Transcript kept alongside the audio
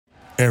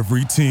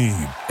Every team,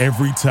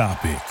 every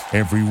topic,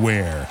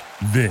 everywhere.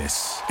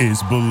 This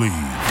is Believe.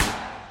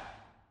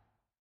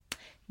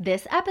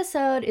 This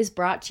episode is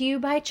brought to you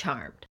by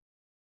Charmed.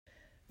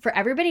 For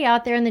everybody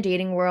out there in the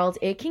dating world,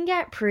 it can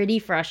get pretty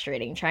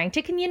frustrating trying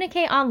to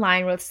communicate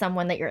online with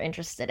someone that you're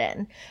interested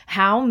in.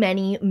 How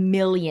many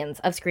millions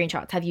of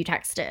screenshots have you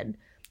texted?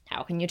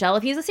 How can you tell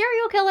if he's a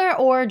serial killer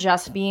or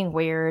just being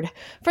weird?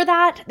 For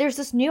that, there's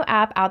this new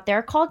app out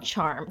there called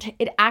Charmed.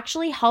 It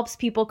actually helps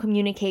people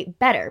communicate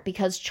better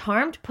because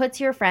Charmed puts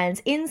your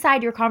friends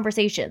inside your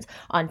conversations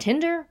on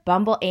Tinder,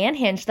 Bumble, and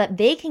Hinge so that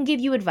they can give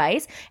you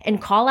advice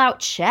and call out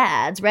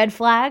Chad's red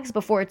flags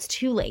before it's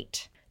too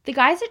late. The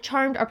guys at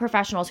Charmed are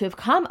professionals who have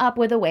come up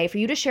with a way for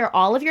you to share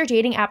all of your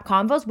dating app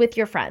convos with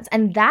your friends,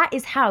 and that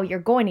is how you're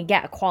going to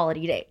get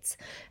quality dates.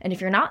 And if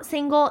you're not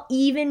single,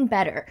 even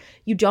better.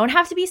 You don't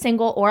have to be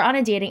single or on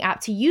a dating app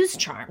to use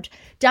Charmed.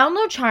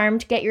 Download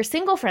Charmed, get your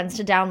single friends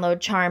to download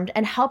Charmed,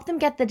 and help them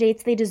get the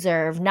dates they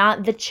deserve,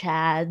 not the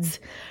Chads.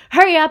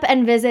 Hurry up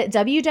and visit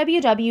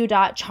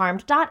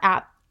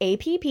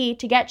www.charmed.app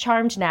to get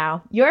Charmed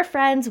now. Your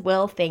friends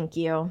will thank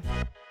you.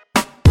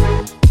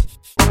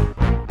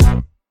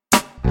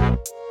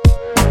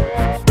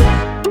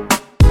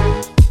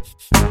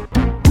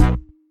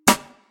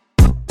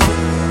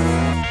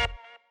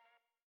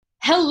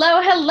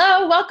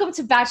 Hello. Welcome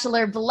to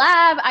Bachelor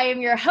Blab. I am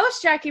your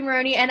host, Jackie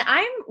Maroney, and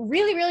I'm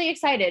really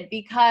excited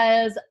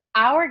because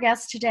our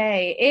guest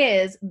today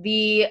is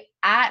the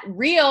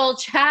 @real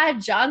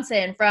Chad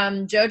Johnson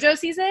from JoJo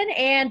season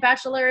and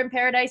Bachelor in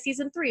Paradise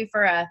season 3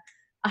 for a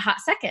hot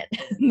second.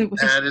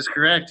 That is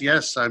correct.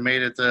 Yes, I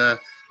made it. I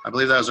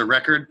believe that was a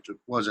record.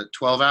 Was it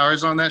 12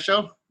 hours on that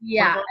show?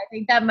 Yeah, I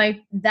think that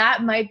might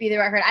be the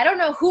record. I don't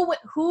know who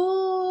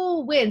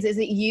wins. Is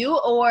it you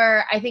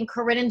or I think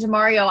Corinne and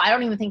DeMario? I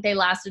don't even think they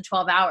lasted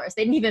 12 hours.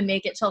 They didn't even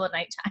make it till the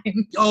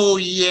nighttime. Oh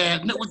yeah,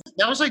 no,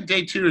 that was like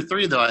day 2 or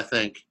 3 though. I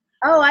think.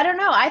 Oh, I don't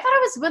know. I thought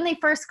it was when they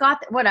first got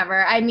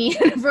whatever. I mean,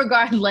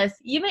 regardless,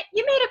 you made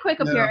a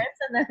quick appearance,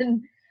 and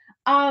then,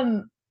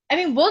 I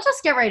mean, we'll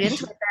just get right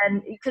into it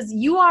then, because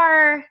you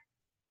are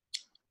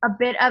a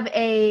bit of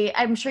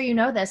I'm sure you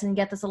know this and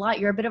get this a lot.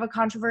 You're a bit of a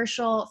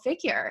controversial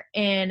figure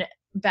in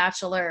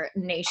Bachelor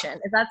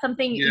Nation. Is that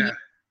something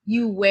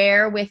you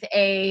wear with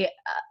a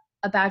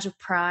badge of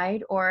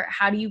pride, or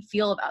how do you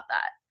feel about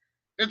that?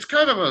 It's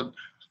kind of a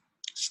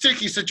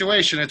sticky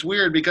situation. It's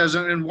weird because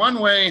in one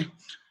way,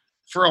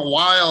 for a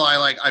while,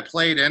 I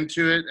played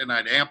into it and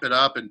I'd amp it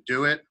up and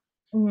do it.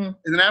 Mm-hmm.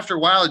 And then after a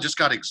while, it just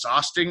got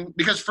exhausting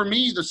because for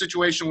me, the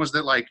situation was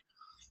that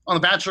on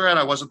The Bachelorette,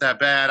 I wasn't that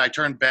bad. I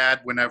turned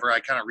bad whenever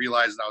I kind of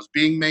realized that I was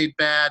being made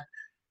bad.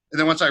 And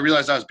then once I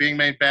realized I was being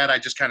made bad, I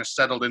just kind of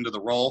settled into the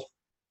role.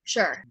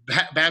 Sure.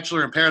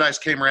 Bachelor in Paradise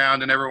came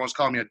around and everyone was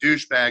calling me a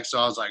douchebag. So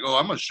I was like, oh,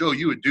 I'm going to show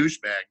you a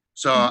douchebag.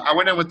 So I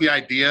went in with the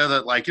idea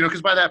that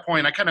because by that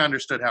point I kind of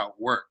understood how it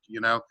worked,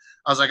 I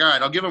was like, all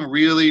right, I'll give them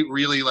really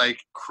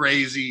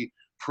crazy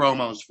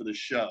promos for the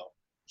show.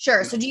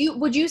 Sure. So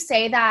would you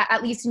say that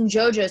at least in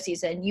JoJo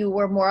season, you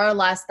were more or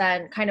less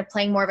than kind of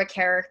playing more of a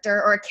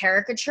character or a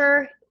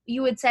caricature,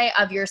 you would say,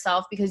 of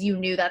yourself because you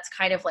knew that's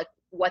kind of like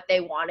what they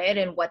wanted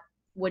and what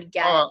would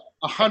get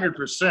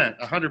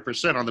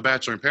 100% on The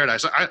Bachelor in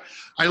Paradise.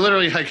 I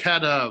literally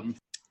had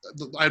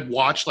I'd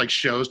watched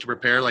shows to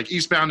prepare,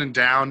 Eastbound and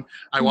Down.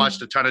 I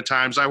watched a ton of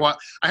times. I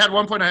had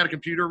one point I had a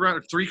computer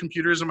run 3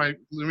 computers in my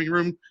living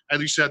room. I at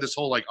least had this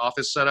whole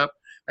office set up.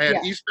 I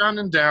had Eastbound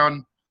and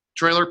Down,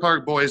 Trailer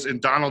Park Boys,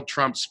 and Donald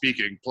Trump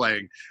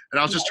playing. And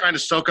I was just trying to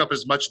soak up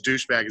as much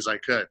douchebag as I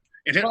could.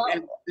 And it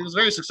was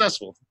very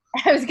successful.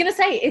 I was going to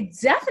say, it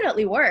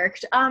definitely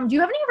worked. Do you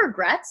have any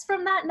regrets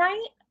from that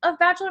night of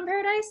Bachelor in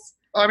Paradise?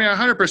 I mean,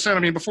 100%. I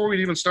mean, before we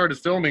even started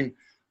filming,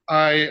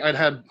 I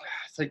had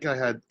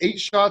 8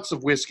 shots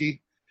of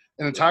whiskey,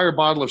 an entire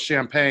bottle of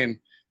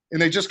champagne.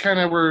 And they just kind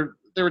of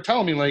they were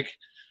telling me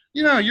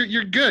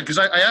you're good. Because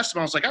I asked them,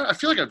 I was like, I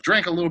feel like I've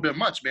drank a little bit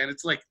much, man.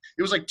 It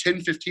was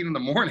 10:15 in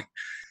the morning.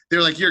 They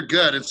were like, you're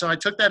good. And so I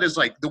took that as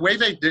the way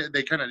they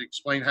kind of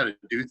explain how to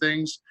do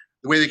things,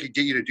 the way they could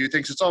get you to do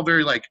things. It's all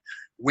very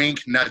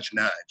wink, nudge,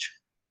 nudge.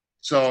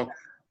 So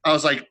I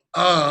was like,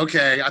 oh,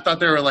 okay. I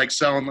thought they were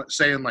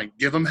saying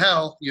give them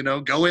hell,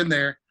 go in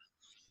there.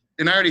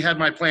 And I already had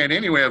my plan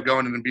anyway of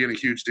going in and being a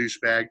huge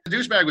douchebag. The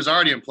douchebag was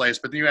already in place,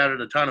 but then you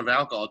added a ton of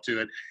alcohol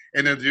to it.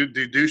 And then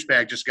the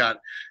douchebag just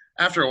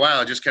after a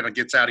while, it just kind of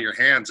gets out of your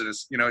hands. And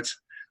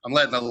I'm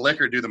letting the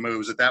liquor do the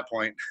moves at that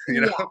point,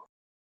 Yeah.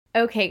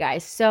 Okay,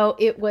 guys, so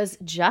it was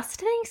just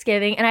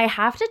Thanksgiving, and I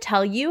have to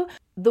tell you,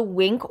 the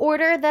wink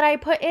order that I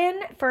put in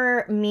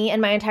for me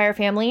and my entire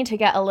family to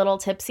get a little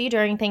tipsy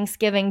during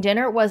Thanksgiving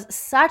dinner was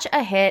such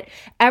a hit.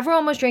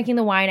 Everyone was drinking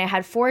the wine. I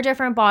had 4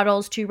 different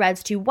bottles, 2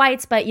 reds, 2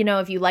 whites, but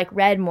if you like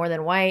red more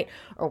than white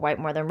or white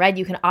more than red,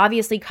 you can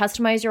obviously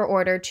customize your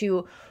order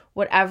to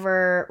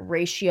whatever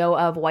ratio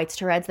of whites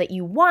to reds that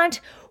you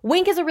want.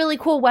 Wink is a really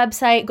cool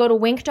website. Go to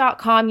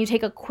wink.com. You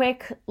take a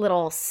quick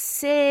little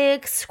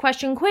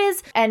 6-question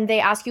quiz, and they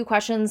ask you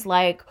questions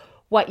like,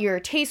 what your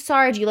tastes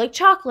are. Do you like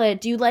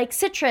chocolate? Do you like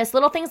citrus?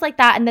 Little things like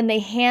that. And then they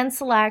hand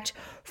select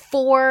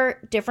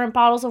 4 different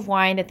bottles of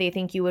wine that they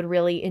think you would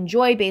really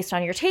enjoy based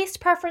on your taste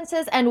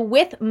preferences. And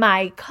with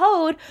my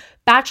code,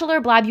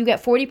 Bachelor Blab, you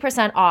get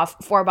 40%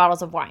 off 4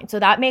 bottles of wine. So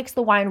that makes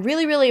the wine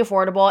really, really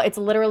affordable. It's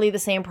literally the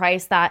same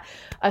price that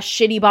a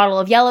shitty bottle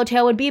of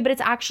Yellowtail would be, but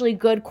it's actually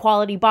good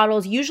quality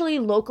bottles, usually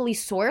locally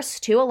sourced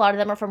too. A lot of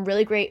them are from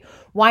really great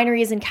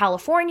wineries in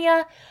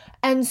California.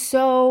 And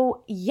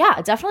so,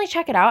 yeah, definitely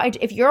check it out.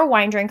 If you're a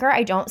wine drinker,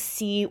 I don't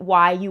see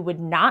why you would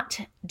not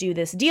do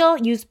this deal.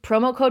 Use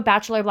promo code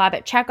BachelorBlab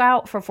at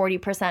checkout for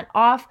 40%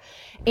 off.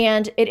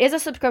 And it is a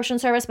subscription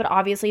service, but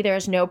obviously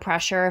there's no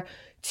pressure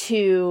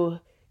to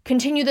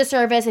continue the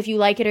service. If you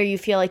like it or you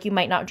feel like you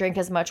might not drink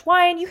as much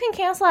wine, you can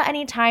cancel at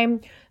any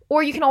time,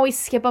 or you can always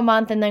skip a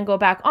month and then go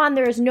back on.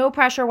 There is no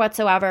pressure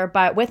whatsoever,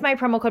 but with my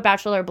promo code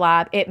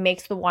BachelorBlab, it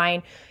makes the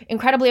wine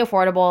incredibly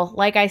affordable.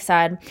 Like I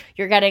said,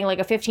 you're getting like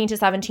a $15 to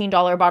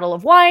 $17 bottle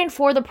of wine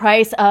for the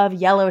price of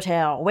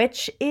Yellowtail,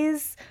 which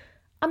is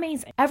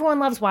amazing. Everyone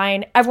loves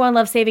wine. Everyone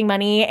loves saving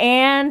money.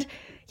 And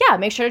yeah,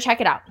 make sure to check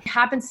it out. It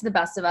happens to the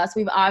best of us.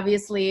 We've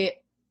obviously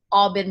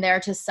all been there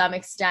to some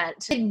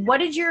extent. What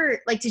did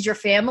your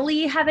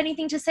family have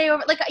anything to say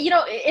over? Like, you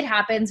know, it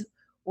happens.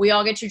 We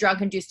all get too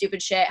drunk and do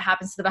stupid shit. It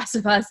happens to the best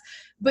of us.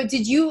 But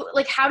did you,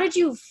 like, how did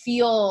you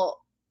feel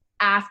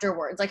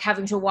afterwards? Like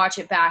having to watch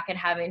it back and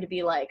having to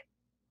be like,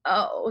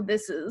 oh,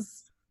 this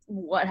is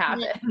what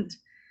happened.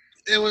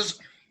 It was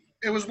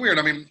weird.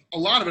 I mean, a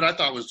lot of it I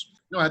thought was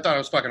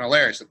fucking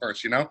hilarious at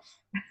first, you know?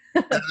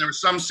 There were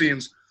some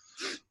scenes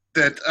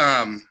that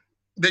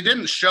they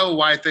didn't show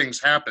why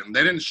things happen.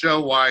 They didn't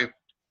show why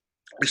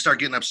we start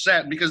getting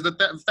upset, because the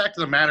fact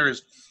of the matter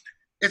is,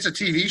 it's a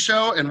TV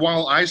show, and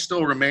while I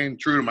still remain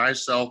true to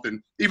myself,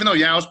 and even though,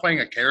 I was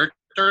playing a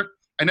character,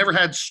 I never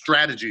had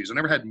strategies. I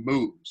never had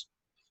moves.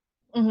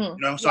 Mm-hmm. You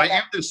know, so I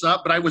amped this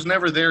up, but I was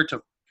never there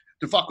to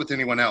fuck with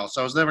anyone else.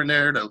 I was never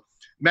there to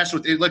mess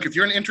with it. Look, if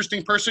you're an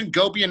interesting person,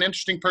 go be an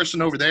interesting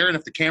person over there, and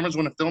if the cameras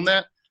want to film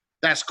that,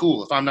 that's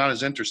cool. If I'm not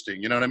as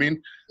interesting, you know what I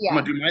mean? Yeah. I'm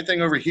going to do my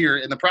thing over here.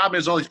 And the problem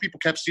is all these people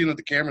kept seeing that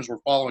the cameras were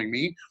following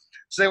me,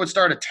 so they would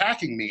start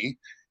attacking me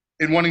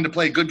and wanting to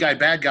play good guy,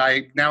 bad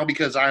guy now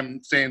because I'm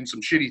saying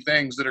some shitty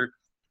things that are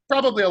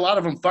probably a lot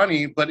of them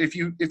funny, but if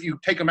you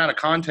take them out of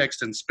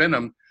context and spin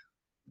them,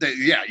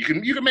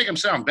 you can make them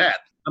sound bad.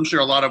 I'm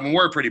sure a lot of them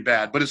were pretty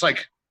bad, but it's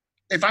like,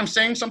 if I'm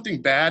saying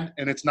something bad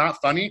and it's not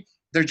funny,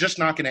 they're just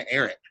not going to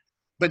air it.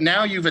 But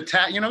now you've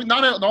attacked,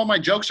 not all my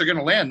jokes are going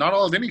to land. Not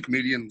all of any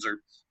comedians or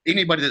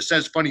anybody that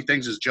says funny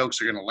things as jokes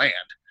are going to land.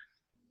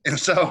 And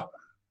so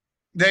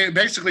they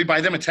basically, by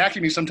them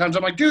attacking me, sometimes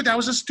I'm like, dude, that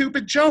was a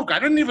stupid joke. I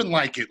didn't even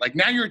like it. Like,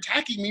 now you're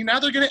attacking me. Now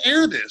they're going to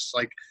air this.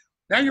 Like,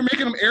 now you're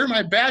making them air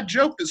my bad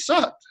joke that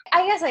sucked.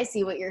 I guess I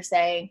see what you're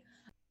saying.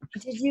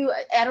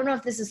 I don't know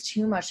if this is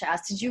too much to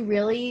ask. Did you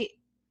really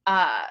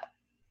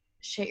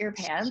shit your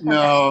pants?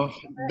 No,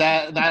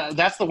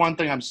 that's the one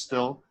thing I'm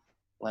still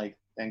like,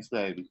 thanks,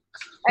 baby.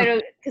 I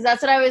don't, because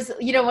that's what I was,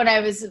 when I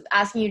was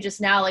asking you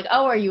just now, like,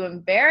 oh, are you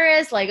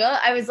embarrassed? Like, oh,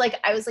 I was like,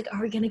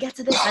 are we gonna get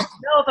to this? I don't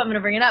know if I'm gonna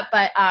bring it up,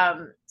 but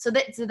so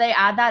did they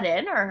add that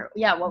in, or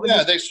what was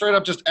it? They straight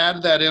up just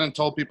added that in and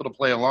told people to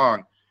play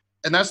along.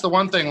 And that's the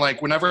one thing,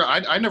 like, whenever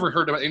I never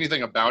heard about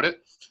anything about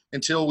it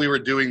until we were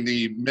doing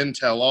the Men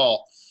Tell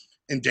All,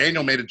 and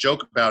Daniel made a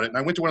joke about it, and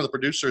I went to one of the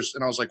producers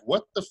and I was like,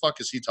 what the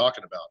fuck is he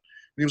talking about?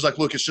 And he was like,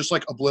 look, it's just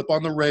like a blip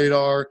on the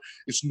radar.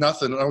 It's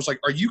nothing. And I was like,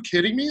 are you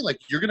kidding me? Like,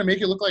 you're going to make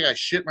it look like I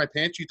shit my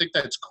pants? You think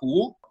that's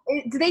cool?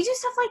 Do they do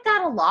stuff like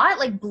that a lot?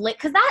 Like,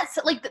 because that's,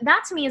 like,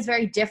 that to me is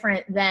very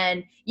different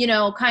than,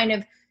 kind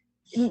of,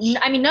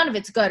 I mean, none of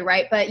it's good,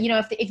 right? But,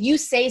 if you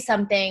say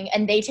something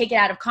and they take it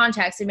out of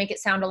context and make it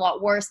sound a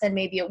lot worse than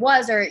maybe it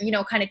was, or,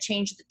 kind of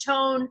change the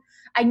tone.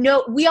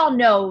 We all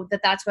know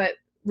that that's what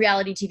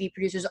reality TV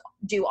producers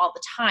do all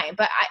the time.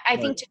 But I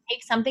think to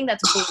take something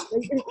that's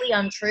blatantly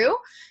untrue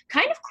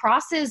kind of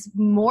crosses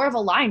more of a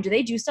line. Do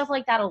they do stuff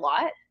like that a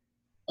lot?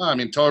 I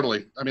mean,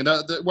 totally. I mean,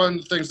 one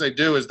of the things they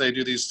do is they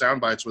do these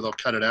sound bites where they'll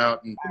cut it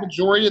out. And the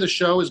majority of the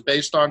show is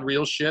based on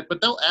real shit,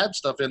 but they'll add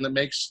stuff in that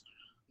makes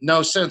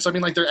no sense. I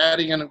mean, like, they're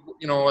adding in,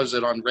 was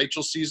it on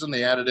Rachel's season?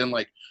 They added in,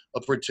 like, a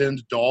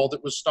pretend doll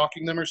that was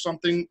stalking them or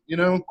something,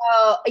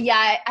 Oh,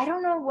 yeah. I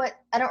don't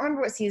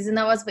remember what season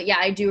that was, but yeah,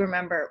 I do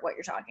remember what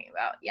you're talking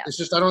about. Yeah. It's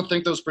just, I don't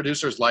think those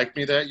producers liked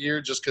me that year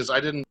just because I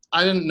didn't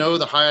know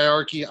the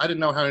hierarchy. I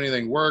didn't know how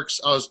anything works.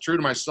 I was true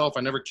to myself.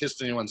 I never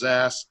kissed anyone's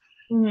ass.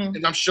 Mm-hmm.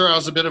 And I'm sure I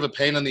was a bit of a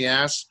pain in the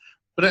ass,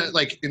 but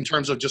like, in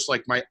terms of just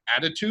like my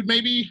attitude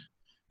maybe.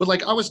 But,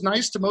 like, I was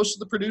nice to most of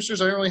the producers.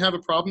 I didn't really have a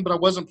problem, but I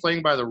wasn't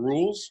playing by the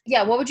rules.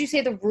 Yeah, what would you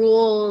say the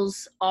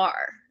rules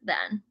are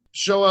then?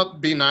 Show up,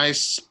 be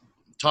nice,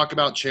 talk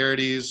about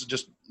charities,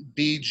 just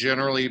be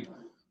generally,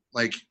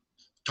 like,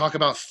 talk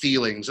about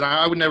feelings. And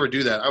I would never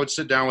do that. I would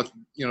sit down with,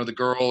 the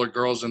girl or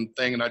girls and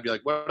thing, and I'd be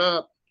like, what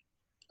up?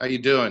 How you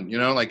doing?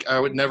 Like, I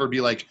would never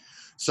be like,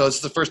 so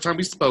it's the first time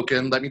we've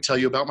spoken. Let me tell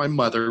you about my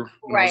mother.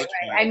 Right.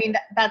 I mean,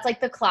 that's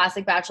like the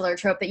classic Bachelor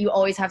trope that you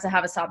always have to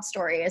have a sob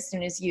story as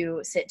soon as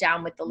you sit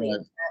down with the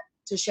lead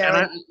to share.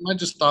 And my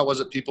just thought was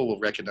that people will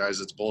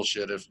recognize it's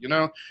bullshit if,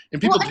 and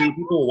people Well,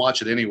 people will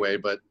watch it anyway,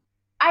 but.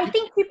 I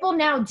think people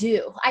now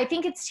do. I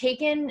think it's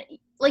taken,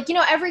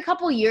 every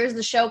couple years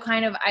the show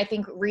kind of, I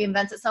think,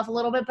 reinvents itself a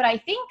little bit, but I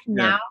think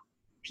now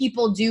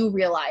people do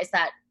realize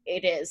that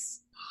it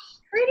is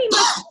pretty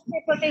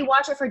much, but they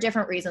watch it for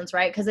different reasons,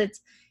 right? Because it's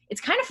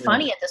kind of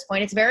funny at this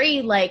point. It's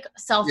very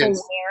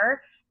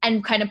self-aware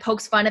and kind of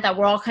pokes fun at that.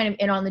 We're all kind of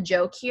in on the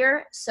joke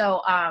here.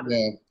 So I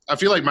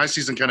feel like my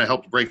season kind of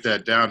helped break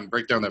that down,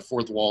 break down that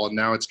fourth wall, and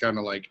now it's kind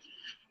of like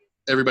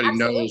everybody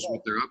knows what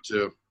they're up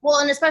to. Well,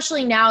 and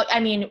especially now, I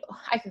mean,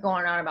 I could go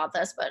on and on about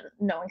this, but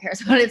no one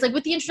cares about it. It's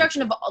with the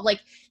introduction of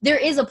there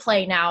is a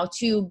play now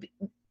to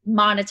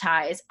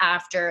monetize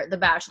after The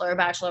Bachelor or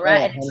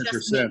Bachelorette. Oh,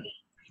 100%.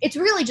 It's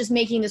really just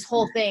making this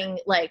whole thing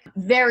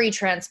very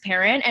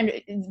transparent, and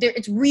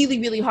it's really,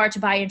 really hard to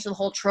buy into the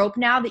whole trope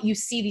now that you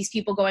see these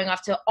people going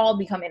off to all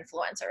become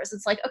influencers.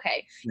 It's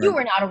okay, you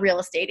were not a real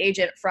estate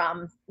agent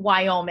from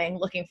Wyoming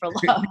looking for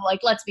love.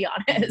 Let's be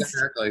honest.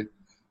 Exactly.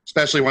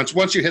 Especially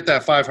once you hit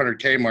that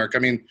 500K mark. I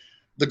mean,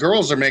 the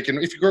girls are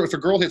making, if a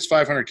girl hits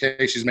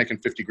 500K, she's making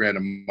 $50,000 a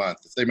month.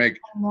 If they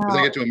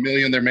get to $1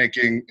 million,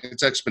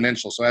 it's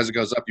exponential. So as it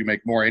goes up, you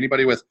make more.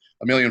 Anybody with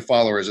 1 million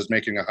followers is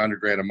making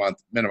 $100,000 a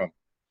month minimum.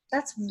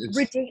 That's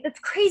ridiculous. That's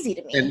crazy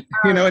to me. And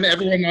and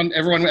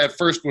everyone at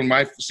first, when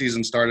my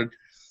season started,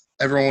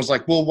 everyone was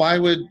like, well, why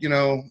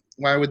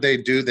would they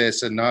do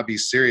this and not be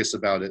serious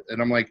about it?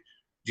 And I'm like,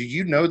 do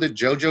you know that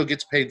JoJo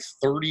gets paid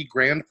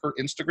 $30,000 per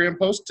Instagram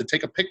post to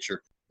take a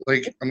picture?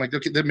 I'm like,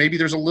 okay, then maybe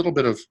there's a little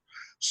bit of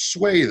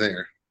sway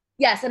there.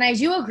 Yes, and I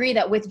do agree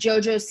that with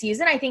JoJo's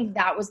season, I think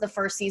that was the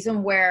first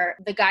season where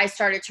the guys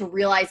started to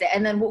realize it.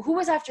 And then who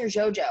was after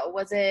JoJo?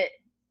 Was it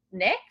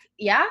Nick?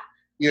 Yeah?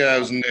 Yeah, it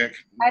was Nick.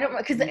 I don't know,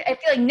 because I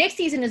feel like Nick's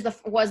season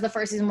was the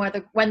first season where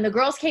when the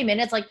girls came in,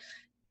 it's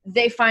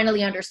they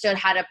finally understood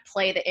how to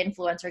play the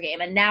influencer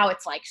game. And now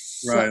it's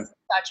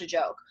such a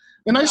joke.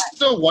 And I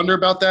still wonder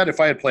about that if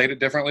I had played it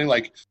differently.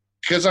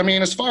 Because,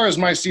 as far as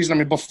my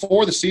season,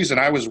 before the season,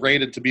 I was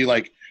rated to be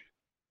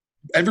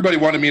everybody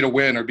wanted me to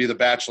win or be the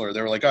Bachelor.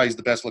 They were like, oh, he's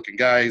the best looking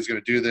guy. He's going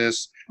to do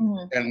this.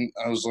 Mm-hmm. And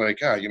I was like,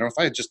 if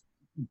I had just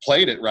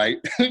played it right,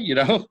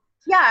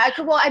 Yeah, I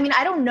could. Well,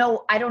 I don't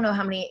know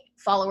how many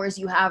followers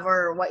you have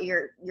or what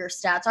your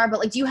stats are,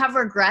 but do you have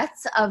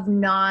regrets of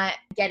not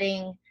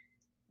getting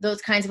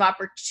those kinds of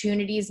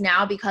opportunities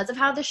now because of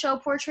how the show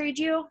portrayed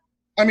you?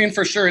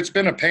 For sure, it's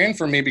been a pain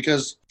for me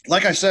because,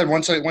 like I said,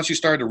 once you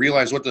start to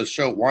realize what the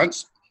show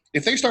wants,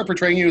 if they start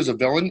portraying you as a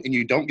villain and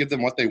you don't give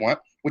them what they want,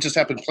 which has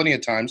happened plenty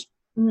of times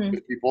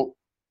with people,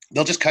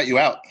 they'll just cut you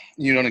out.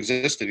 You don't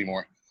exist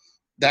anymore.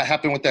 That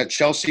happened with that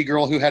Chelsea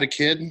girl who had a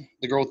kid,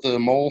 the girl with the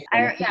mole.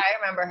 I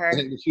remember her.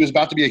 She was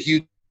about to be a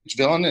huge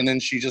villain, and then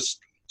she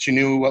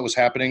knew what was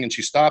happening, and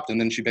she stopped,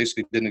 and then she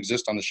basically didn't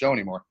exist on the show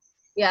anymore.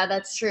 Yeah,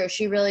 that's true.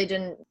 She really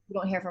didn't. You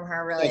don't hear from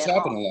her really. It's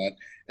happened a lot.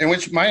 In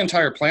which my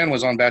entire plan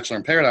was on Bachelor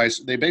in Paradise.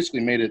 They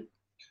basically made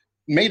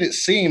it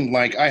seem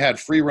like I had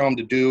free roam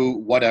to do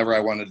whatever I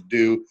wanted to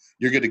do.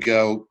 You're good to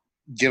go.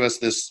 Give us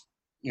this,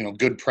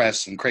 good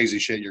press and crazy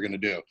shit you're going to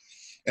do.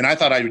 And I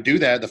thought I would do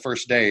that the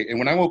first day. And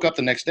when I woke up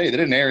the next day, they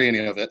didn't air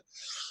any of it.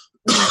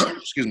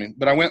 Excuse me.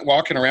 But I went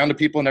walking around to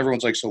people, and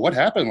everyone's like, so what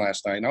happened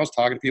last night? And I was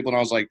talking to people, and I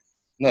was like,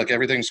 look,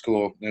 everything's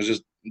cool. It was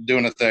just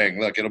doing a thing.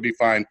 Look, it'll be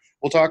fine.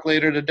 We'll talk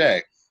later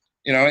today.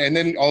 And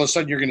then all of a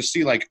sudden you're going to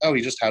see oh,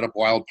 he just had a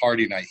wild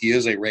party night. He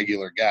is a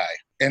regular guy.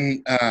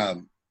 And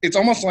it's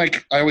almost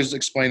like I always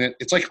explain it.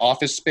 It's like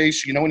Office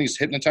Space, when he's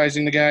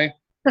hypnotizing the guy.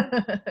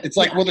 It's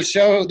like, well, the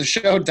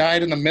show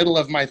died in the middle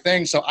of my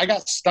thing. So I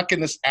got stuck in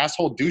this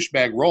asshole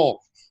douchebag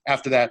role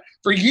after that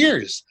for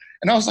years.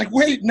 And I was like,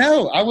 wait,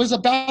 no, I was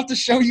about to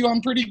show you I'm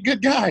a pretty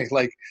good guy.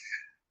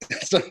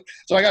 So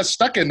I got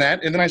stuck in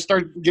that. And then I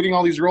started getting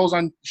all these roles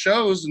on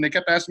shows, and they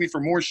kept asking me for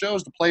more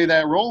shows to play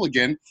that role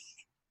again.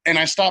 And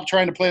I stopped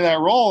trying to play that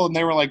role, and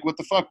they were like, what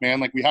the fuck,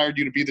 man? We hired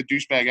you to be the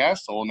douchebag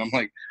asshole. And I'm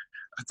like,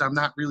 I'm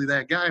not really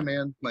that guy,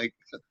 man.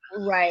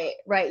 Right.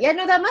 Yeah,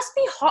 no, that must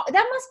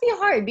be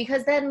hard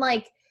because then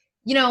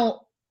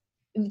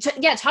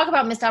talk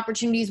about missed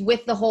opportunities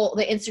with the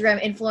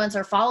Instagram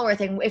influencer follower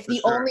thing. If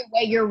the only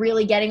way you're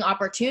really getting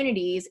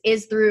opportunities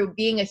is through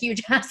being a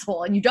huge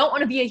asshole, and you don't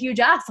want to be a huge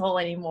asshole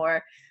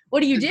anymore, what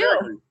do you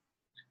do?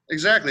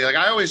 Exactly.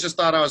 I always just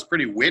thought I was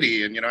pretty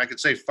witty and, I could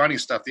say funny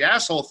stuff. The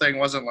asshole thing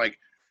wasn't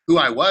who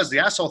I was. The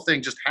asshole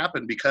thing just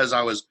happened because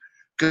I was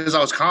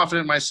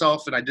confident in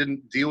myself and I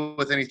didn't deal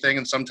with anything.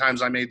 And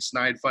sometimes I made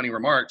snide, funny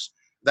remarks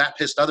that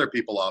pissed other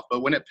people off.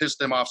 But when it pissed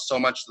them off so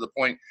much to the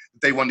point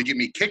that they wanted to get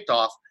me kicked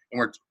off and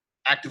were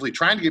actively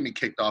trying to get me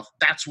kicked off,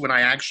 that's when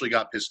I actually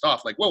got pissed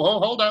off. Whoa,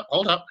 hold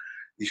up.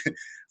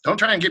 Don't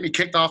try and get me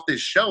kicked off this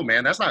show,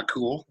 man. That's not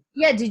cool.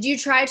 Yeah. Did you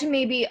try to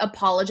maybe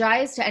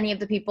apologize to any of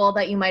the people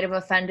that you might have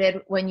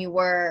offended when you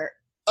were?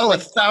 Oh,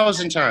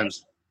 1,000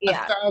 times.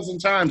 Yeah. 1,000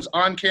 times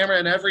on camera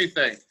and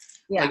everything.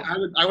 Yeah.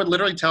 I would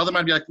literally tell them,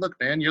 I'd be like, look,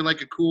 man, you're a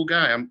cool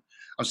guy. I'm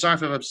sorry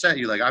if I've upset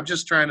you. I'm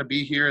just trying to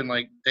be here and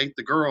date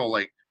the girl.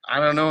 I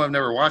don't know. I've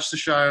never watched the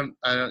show.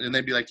 And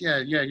they'd be like, yeah,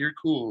 you're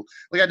cool.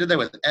 Like I did that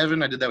with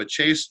Evan. I did that with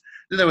Chase.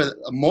 I did that with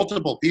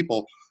multiple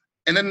people.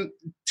 And then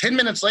 10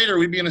 minutes later,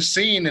 we'd be in a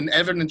scene and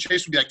Evan and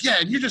Chase would be like, yeah,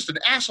 and you're just an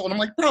asshole. And I'm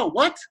like, bro,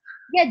 what?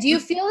 Yeah. Do you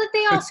feel that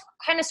they all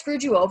kind of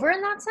screwed you over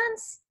in that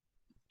sense?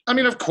 I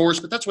mean, of course,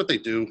 but that's what they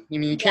do. I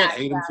mean, you can't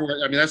hate them for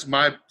it. I mean, that's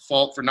my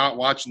fault for not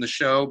watching the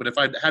show. But if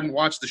I hadn't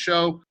watched the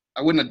show,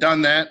 I wouldn't have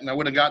done that, and I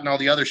wouldn't have gotten all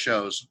the other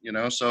shows, you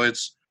know? So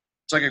it's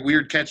like a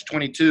weird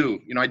catch-22.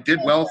 You know, I did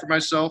well for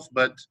myself,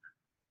 but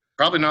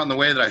probably not in the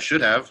way that I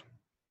should have.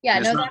 Yeah,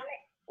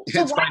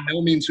 It's by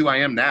no means who I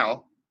am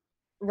now.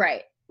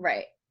 Right.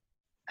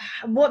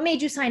 What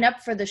made you sign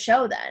up for the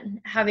show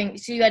then?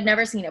 So you had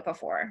never seen it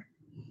before?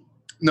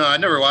 No, I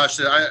never watched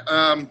it.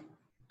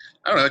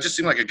 I don't know. It just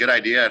seemed like a good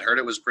idea. I'd heard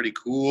it was pretty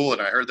cool,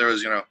 and I heard there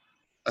was,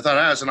 I thought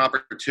as an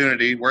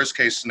opportunity, worst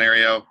case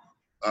scenario,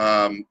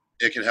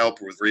 it could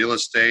help with real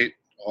estate,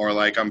 or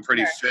like I'm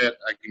pretty fit.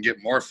 I can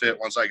get more fit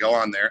once I go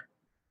on there.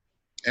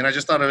 And I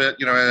just thought of it,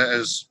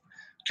 as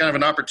kind of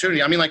an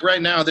opportunity. I mean, like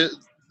right now,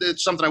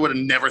 it's something I would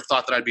have never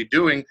thought that I'd be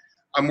doing.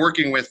 I'm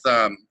working with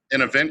an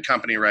event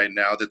company right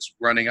now that's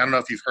running. I don't know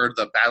if you've heard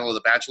the Battle of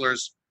the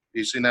Bachelors. Have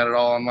you seen that at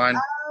all online?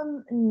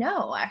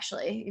 No,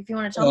 actually. If you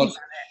want to tell me about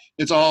it.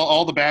 It's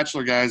all the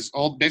Bachelor guys,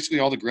 basically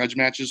all the grudge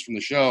matches from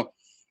the show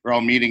are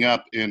all meeting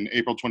up in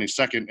April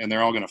 22nd, and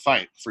they're all going to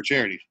fight for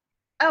charity.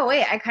 Oh,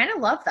 wait, I kind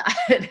of love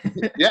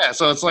that. Yeah,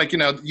 so it's like,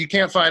 you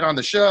can't fight on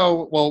the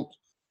show. Well,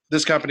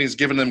 this company's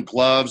giving them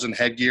gloves and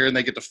headgear, and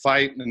they get to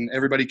fight, and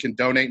everybody can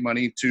donate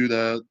money to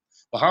the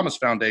Bahamas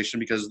Foundation,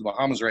 because the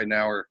Bahamas right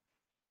now are,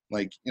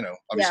 like,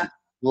 obviously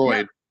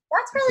destroyed.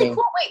 That's really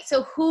cool. Wait,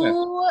 so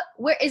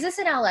where is this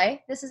in LA?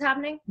 This is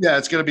happening? Yeah,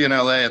 it's going to be in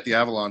LA at the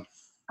Avalon.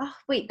 Oh,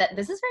 wait,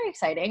 this is very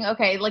exciting.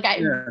 Okay, like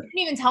you didn't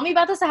even tell me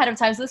about this ahead of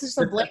time, so this is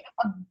just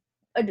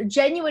a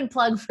genuine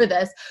plug for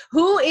this.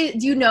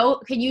 Can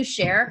you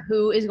share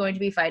who is going to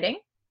be fighting,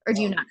 or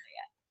do you not know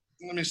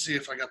yet? Let me see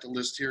if I got the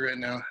list here right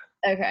now.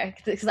 Okay,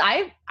 because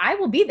I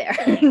will be there.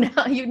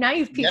 now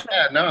you've piqued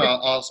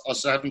I'll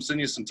have them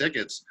send you some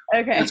tickets.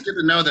 Okay, it's good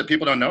to know that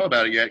people don't know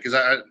about it yet, because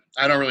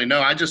I don't really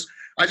know. I just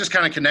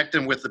kind of connect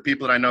them with the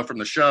people that I know from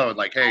the show.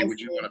 Like, hey, would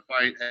you want to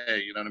fight?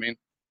 Hey, you know what I mean?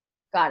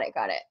 Got it.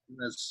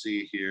 Let's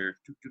see here.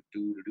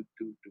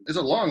 It's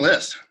a long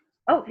list.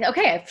 Oh,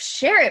 okay.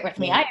 Share it with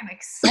me. I am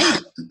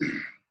excited.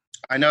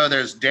 I know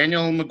there's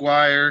Daniel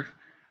McGuire,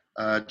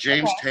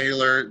 James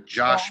Taylor,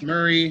 Josh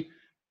Murray,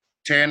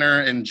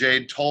 Tanner and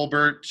Jade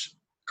Tolbert,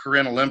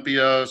 Corinne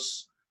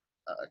Olympios,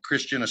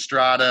 Christian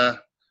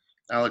Estrada,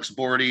 Alex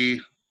Bordy,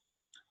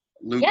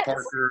 Luke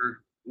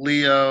Parker,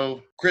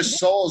 Leo. Chris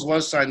Soules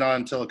was signed on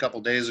until a couple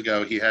days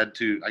ago. He had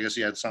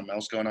something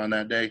else going on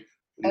that day.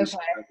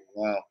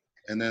 Wow.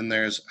 And then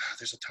there's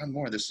a ton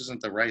more. This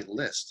isn't the right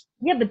list.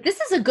 Yeah, but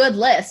this is a good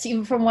list,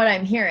 even from what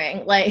I'm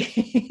hearing. Like,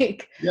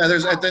 yeah,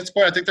 there's at this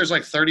point, I think there's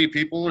like 30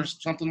 people or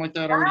something like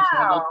that already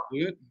signed up to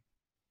do it.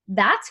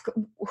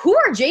 Who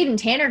are Jade and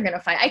Tanner going to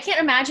fight? I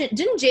can't imagine.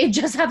 Didn't Jade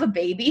just have a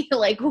baby?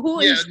 Like, who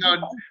is? Yeah,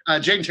 no,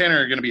 Jade and Tanner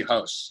are going to be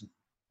hosts.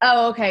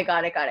 Oh, okay,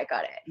 got it.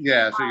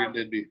 Yeah, I figured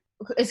they'd be.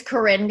 Is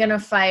Corinne going to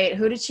fight?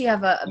 Who did she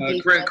have a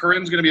baby?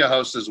 Corinne's going to be a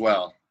host as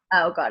well.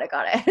 Oh, got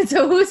it.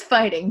 So who's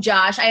fighting?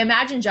 Josh. I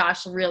imagine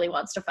Josh really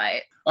wants to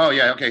fight. Oh,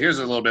 yeah. Okay, here's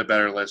a little bit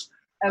better list.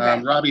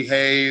 Okay. Robbie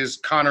Hayes,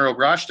 Connor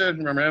Obrashta,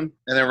 remember him?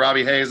 And then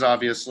Robbie Hayes,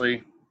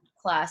 obviously.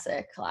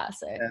 Classic.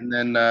 And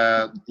then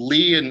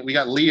we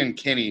got Lee and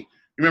Kenny. You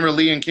remember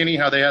Lee and Kenny,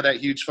 how they had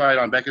that huge fight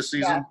on Becca's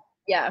season?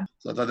 Yeah.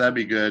 So I thought that'd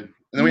be good. And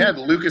then we had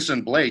Lucas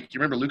and Blake.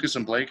 You remember Lucas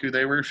and Blake, who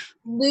they were?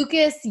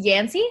 Lucas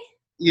Yancey?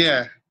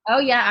 Yeah. Oh,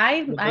 yeah.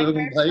 I'm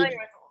very familiar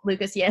with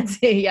Lucas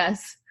Yancey,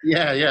 yes.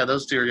 Yeah,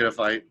 those two are going to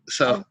fight.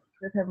 So.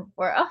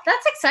 Oh,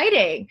 that's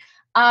exciting.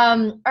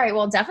 All right,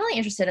 well, definitely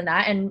interested in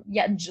that. And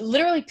yeah,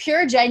 literally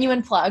pure,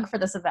 genuine plug for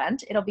this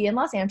event. It'll be in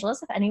Los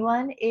Angeles if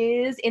anyone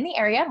is in the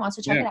area and wants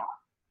to check it out.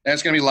 And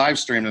it's going to be live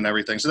streamed and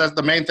everything. So that's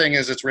the main thing,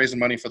 is it's raising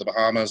money for the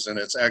Bahamas, and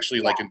it's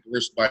actually like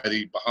endorsed by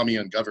the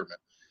Bahamian government.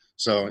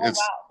 So it's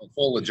a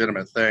full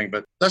legitimate thing.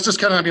 But that's just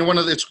kind of,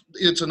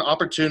 it's an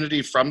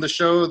opportunity from the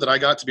show that I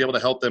got to be able to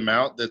help them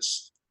out.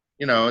 That's,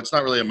 it's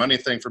not really a money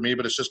thing for me,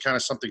 but it's just kind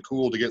of something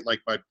cool to get like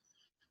my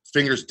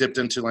fingers dipped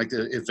into like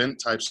the event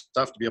type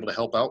stuff to be able to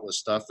help out with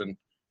stuff. And,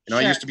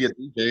 I used to be a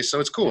DJ, so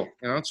it's cool.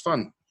 It's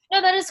fun. No,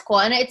 that is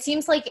cool. And it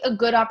seems like a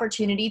good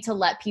opportunity to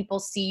let people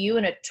see you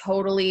in a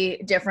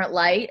totally different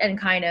light and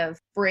kind of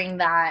bring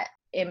that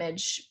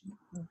image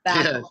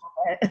back a little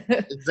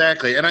bit.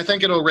 Exactly. And I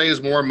think it'll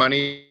raise more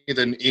money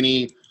than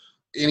any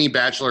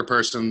Bachelor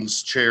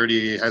person's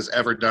charity has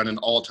ever done in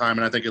all time.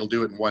 And I think it'll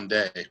do it in one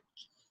day.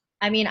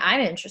 I'm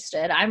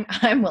interested.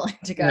 I'm willing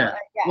to go. Yeah.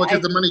 Well,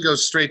 because the money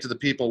goes straight to the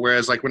people.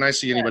 Whereas like when I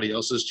see anybody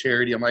else's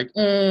charity, I'm like,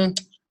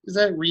 is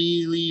that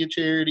really a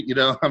charity?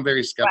 I'm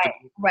very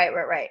skeptical.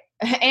 Right.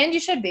 And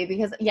you should be,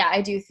 because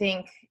I do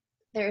think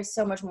there's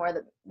so much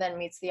more than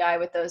meets the eye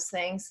with those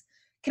things.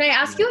 Can I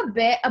ask you a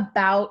bit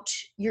about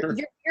you're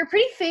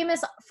pretty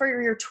famous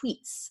for your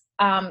tweets.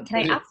 Can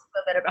I ask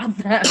a bit about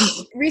that?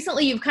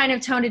 Recently, you've kind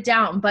of toned it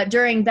down, but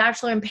during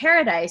Bachelor in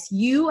Paradise,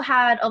 you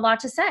had a lot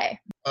to say.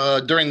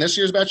 During this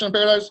year's Bachelor in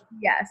Paradise?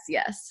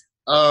 Yes.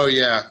 Oh,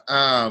 yeah.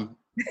 I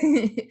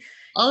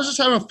was just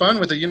having fun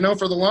with it. You know,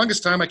 for the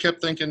longest time, I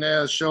kept thinking,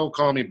 the show will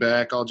call me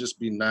back. I'll just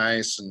be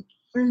nice. And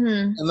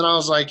and then I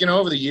was like, you know,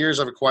 over the years,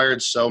 I've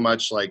acquired so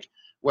much, like,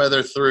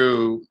 whether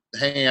through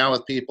hanging out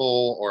with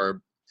people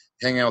or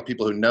hanging out with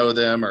people who know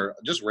them or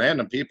just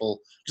random people.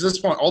 Because at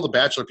this point, all the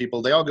Bachelor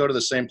people, they all go to the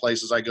same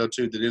places I go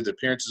to do the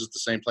appearances at the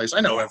same place.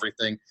 I know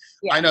everything.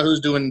 Yeah. I know who's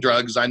doing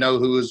drugs. I know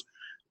who's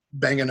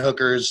banging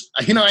hookers.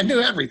 You know, I knew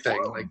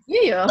everything. Like,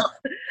 yeah.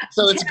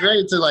 So it's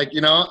great to, like,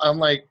 you know, I'm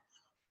like,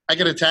 I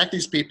can attack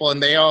these people,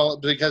 and they all,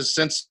 because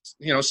since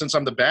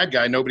I'm the bad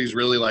guy, nobody's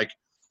really like,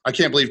 I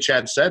can't believe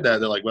Chad said that.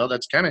 They're like, well,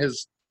 that's kind of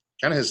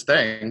his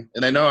thing.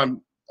 And they know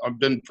I've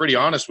been pretty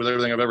honest with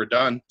everything I've ever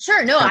done.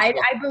 Sure. No, I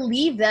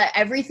believe that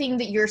everything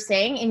that you're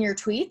saying in your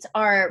tweets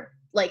are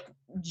like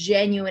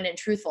genuine and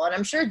truthful. And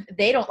I'm sure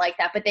they don't like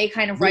that, but they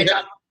kind of write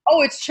out,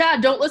 oh, it's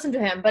Chad, don't listen to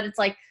him. But it's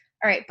like,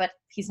 all right, but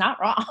he's not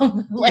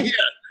wrong. Like,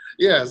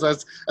 yeah. So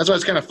that's why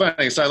it's kind of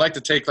funny. So I like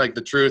to take like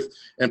the truth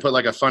and put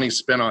like a funny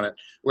spin on it,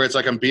 where it's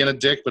like I'm being a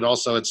dick, but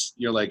also it's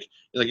you're like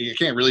you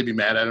can't really be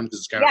mad at him because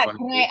it's kind of funny.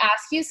 Can I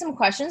ask you some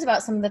questions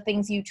about some of the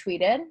things you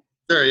tweeted?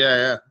 Sure.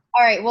 Yeah.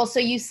 All right. Well, so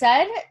you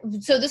said,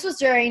 so this was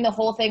during the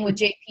whole thing with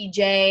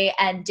JPJ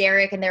and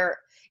Derek, and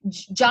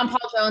John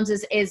Paul Jones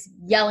is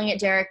yelling at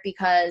Derek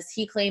because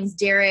he claims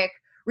Derek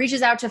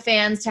reaches out to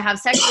fans to have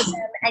sex with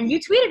him, and you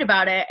tweeted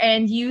about it,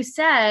 and you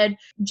said,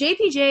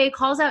 JPJ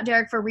calls out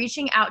Derek for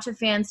reaching out to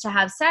fans to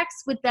have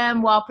sex with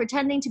them while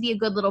pretending to be a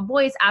good little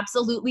boy is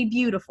absolutely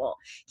beautiful.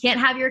 Can't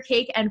have your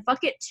cake and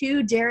fuck it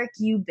too, Derek,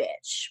 you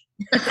bitch.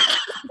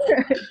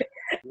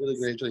 Really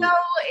great tweet. So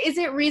is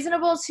it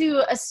reasonable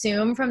to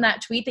assume from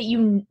that tweet that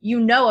you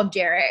know of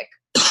Derek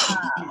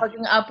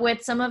hooking up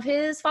with some of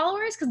his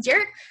followers? Because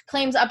Derek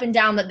claims up and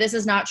down that this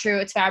is not true.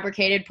 It's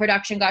fabricated.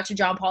 Production got to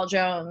John Paul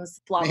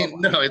Jones. Blah, blah,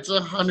 blah. No, it's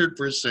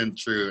 100%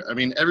 true. I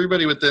mean,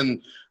 everybody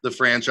within the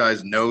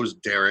franchise knows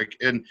Derek,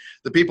 and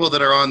the people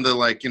that are on the,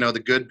 like, you know, the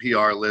good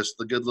PR list,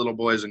 the good little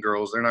boys and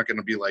girls, they're not going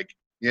to be like,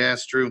 yeah,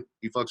 it's true.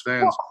 He fucks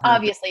fans. Well,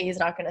 obviously, he's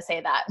not going to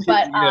say that.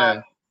 But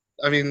yeah.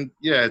 I mean,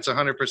 yeah, it's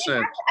 100%.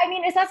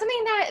 Is that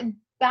something that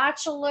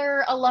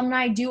Bachelor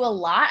alumni do a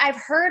lot? I've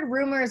heard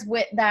rumors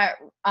that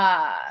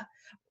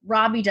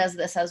Robbie does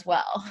this as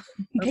well.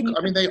 I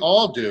mean, they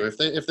all do.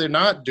 If they're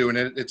not doing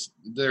it,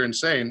 they're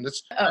insane.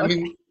 I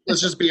mean,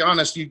 let's just be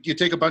honest. You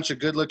take a bunch of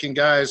good-looking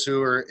guys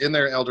who are in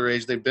their elder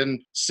age. They've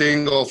been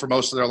single for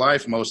most of their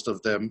life, most of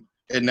them,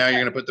 and now you're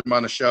going to put them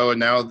on a show, and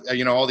now,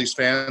 you know, all these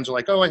fans are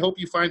like, oh, I hope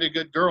you find a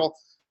good girl.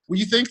 Well,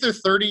 you think they're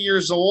 30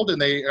 years old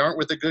and they aren't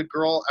with a good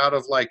girl out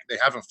of, like, they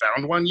haven't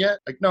found one yet?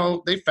 Like,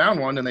 no, they found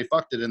one and they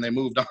fucked it and they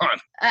moved on.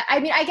 I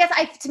mean, I guess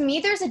to me,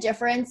 there's a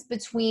difference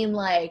between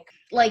like,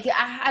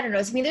 I don't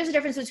know. To me, there's a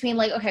difference between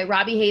like, okay,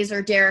 Robbie Hayes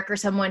or Derek or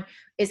someone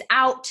is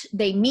out,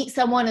 they meet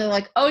someone and they're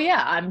like, oh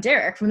yeah, I'm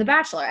Derek from The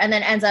Bachelor, and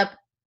then ends up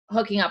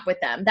hooking up with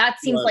them. That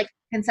seems like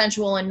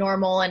consensual and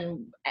normal.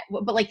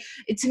 But like,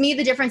 to me,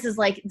 the difference is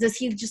like, does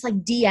he just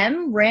like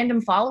DM random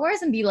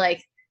followers and be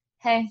like,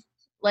 hey,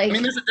 like, I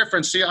mean, there's a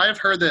difference. See, I've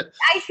heard that.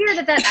 I hear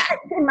that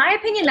in my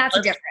opinion, that's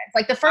a difference.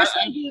 Like the first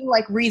one being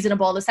like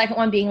reasonable, the second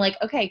one being like,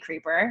 okay,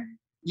 creeper.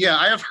 Yeah,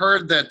 I have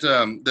heard that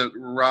that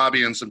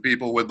Robbie and some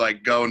people would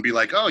like go and be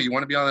like, oh, you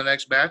want to be on the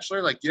next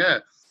Bachelor? Like, yeah,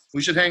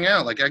 we should hang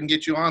out. Like, I can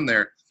get you on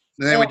there.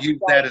 And they would use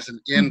that as an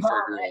in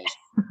for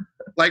girls.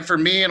 Like for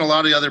me and a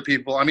lot of the other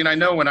people, I mean, I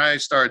know when I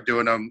started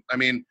doing them, I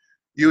mean,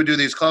 you would do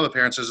these club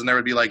appearances and there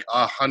would be like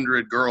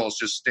 100 girls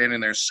just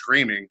standing there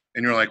screaming.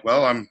 And you're like,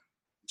 well, I'm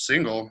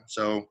single,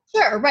 so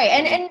sure, right.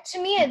 And to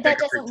me,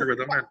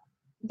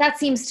 that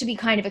seems to be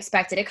kind of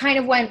expected. It kind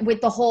of went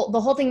with the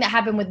whole thing that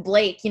happened with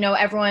Blake. You know,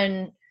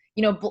 everyone,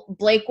 you know,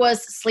 Blake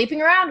was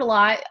sleeping around a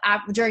lot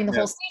during the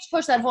whole stage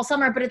push that whole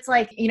summer. But it's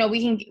like, you know,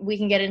 we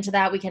can get into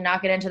that. We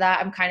cannot get into that.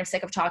 I'm kind of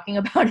sick of talking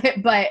about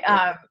it. But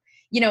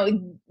you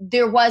know,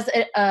 there was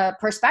a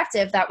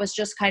perspective that was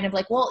just kind of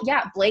like, well,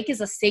 yeah, Blake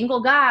is a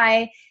single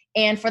guy.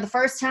 And for the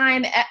first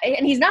time,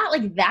 and he's not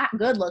like that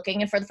good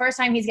looking. And for the first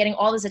time, he's getting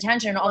all this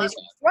attention and all these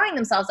people throwing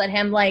themselves at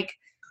him. Like,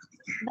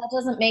 that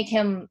doesn't make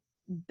him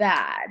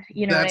bad.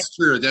 You know, that's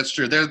true. That's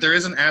true. There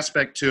is an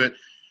aspect to it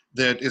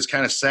that is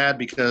kind of sad,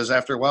 because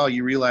after a while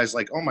you realize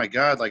like, oh my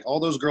God, like all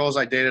those girls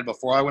I dated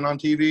before I went on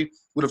TV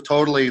would have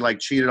totally like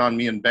cheated on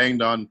me and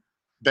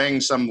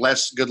banged some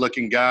less good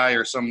looking guy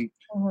or some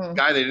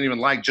guy they didn't even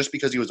like just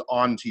because he was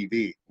on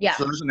TV. Yeah.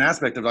 So there's an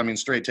aspect of, I mean,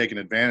 straight taking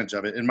advantage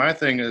of it. And my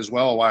thing as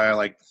well, why I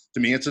like, to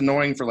me, it's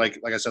annoying for like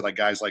I said, like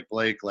guys like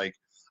Blake, like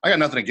I got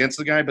nothing against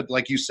the guy, but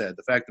like you said,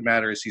 the fact of the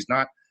matter is he's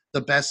not the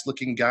best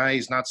looking guy.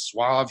 He's not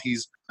suave.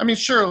 I mean,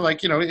 sure,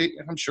 like, you know,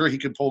 I'm sure he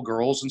could pull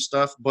girls and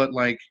stuff, but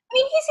like, I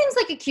mean, he seems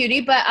like a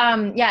cutie, but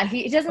yeah,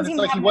 he doesn't seem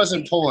like he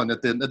wasn't pulling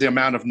at the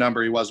amount of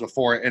number he was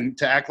before. And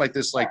to act like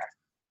this, like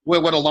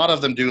what a lot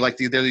of them do, like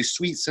they're these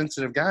sweet,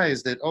 sensitive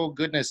guys that, oh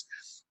goodness,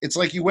 it's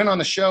like you went on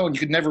the show and you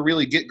could never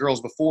really get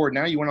girls before.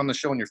 Now you went on the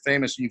show and you're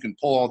famous and you can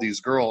pull all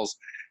these girls.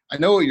 I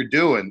know what you're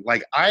doing.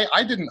 Like,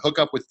 I didn't hook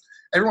up with,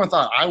 everyone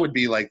thought I would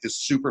be like this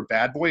super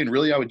bad boy, and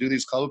really I would do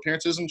these club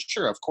appearances. And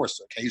sure, of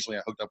course, occasionally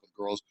I hooked up with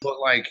girls, but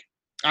like,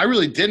 I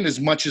really didn't as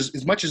much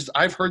as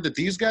I've heard that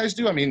these guys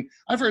do. I mean,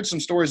 I've heard some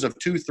stories of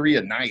 2, 3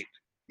 a night,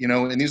 you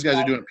know, and these guys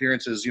are doing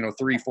appearances, you know,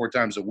 3, 4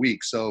 times a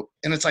week. So,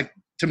 and it's like,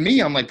 to me,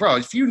 I'm like, bro,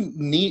 if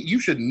you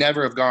should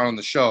never have gone on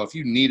the show if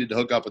you needed to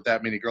hook up with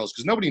that many girls,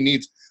 because nobody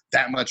needs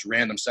that much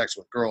random sex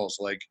with girls.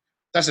 Like,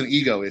 that's an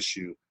ego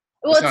issue.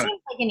 Well, it seems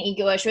like an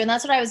ego issue, and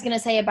that's what I was going to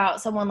say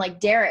about someone like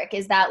Derek,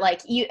 is that,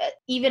 like,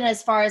 even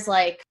as far as,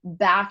 like,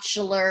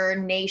 Bachelor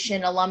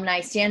Nation alumni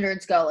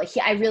standards go, like,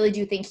 I really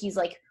do think he's,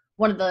 like,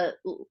 one of the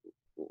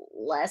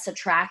less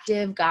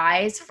attractive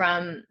guys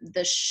from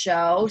the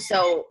show.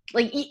 So,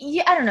 like,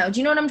 I don't know. Do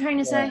you know what I'm trying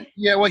to say?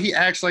 Yeah, well, he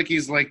acts like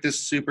he's, like,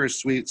 this super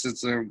sweet,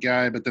 sensitive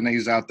guy, but then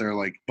he's out there,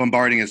 like,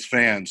 bombarding his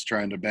fans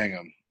trying to bang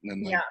them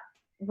and, like,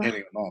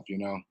 hitting them up, you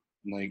know?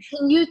 Like,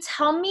 can you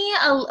tell me,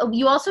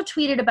 you also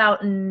tweeted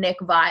about Nick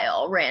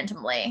Viall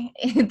randomly.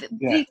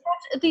 The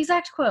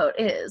exact quote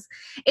is,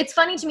 "It's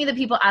funny to me that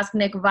people ask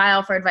Nick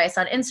Viall for advice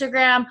on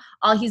Instagram.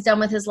 All he's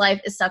done with his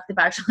life is suck the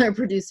Bachelor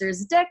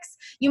producers' dicks.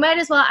 You might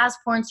as well ask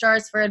porn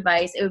stars for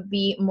advice. It would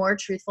be more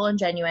truthful and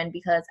genuine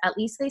because at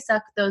least they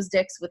suck those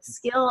dicks with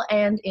skill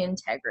and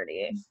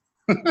integrity."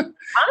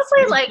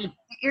 Honestly, like,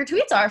 your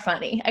tweets are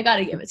funny. I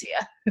gotta give it to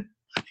you.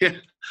 Yeah,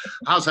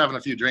 I was having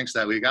a few drinks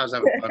that week. I was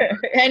having fun.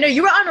 I know,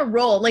 you were on a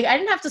roll. Like, I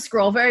didn't have to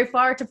scroll very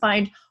far to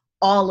find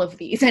all of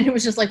these, and it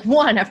was just like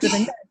one after the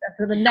next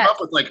after the next. Up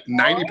with like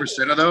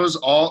 90% of those.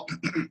 All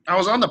I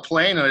was on the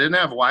plane and I didn't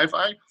have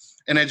Wi-Fi,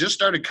 and I just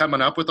started coming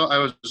up with. I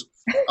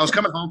was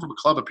coming home from a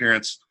club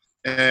appearance,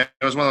 and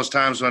it was one of those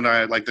times when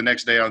I, like, the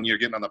next day you're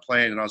getting on the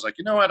plane, and I was like,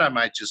 you know what, I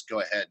might just go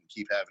ahead and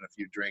keep having a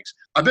few drinks.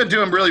 I've been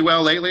doing really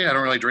well lately. I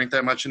don't really drink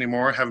that much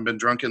anymore. I haven't been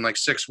drunk in like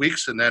 6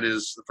 weeks, and that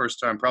is the first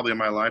time probably in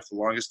my life, the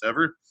longest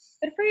ever.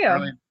 Good for you. I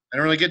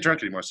don't really get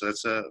drunk anymore, so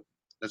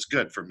that's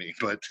good for me.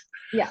 But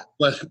yeah.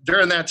 But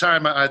during that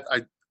time, I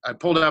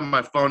pulled out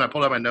my phone, I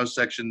pulled out my notes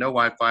section, no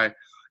Wi-Fi,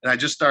 and I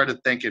just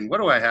started thinking,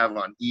 what do I have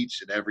on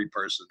each and every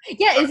person?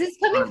 Yeah, is this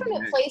coming from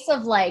a place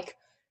of, like,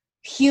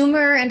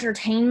 humor,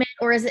 entertainment,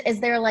 or is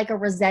there like a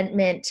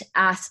resentment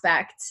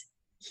aspect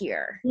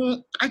here?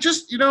 I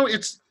just,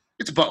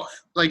 it's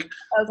both. Like,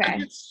 okay. I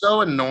get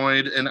so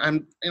annoyed, and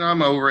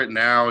I'm over it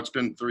now. It's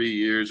been 3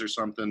 years or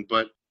something,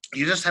 but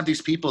you just have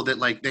these people that,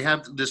 like, they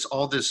have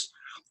all this,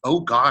 oh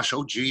gosh,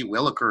 oh gee,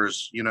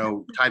 Willikers,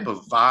 type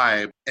of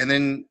vibe, and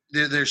then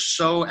they're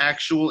so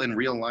actual in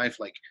real life,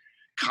 like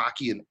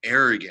cocky and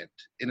arrogant,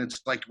 and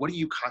it's like, what are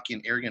you cocky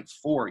and arrogant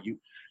for? You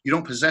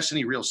don't possess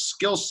any real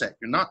skill set.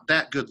 You're not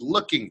that good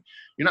looking.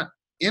 You're not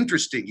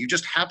interesting. You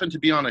just happen to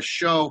be on a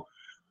show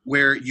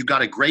where you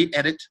got a great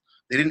edit.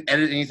 They didn't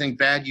edit anything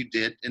bad you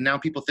did, and now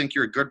people think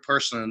you're a good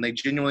person, and they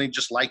genuinely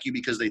just like you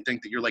because they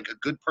think that you're like a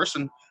good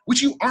person,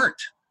 which you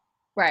aren't.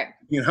 Right.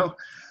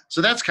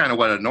 So that's kind of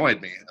what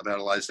annoyed me about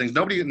a lot of these things.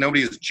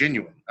 Nobody is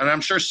genuine, and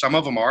I'm sure some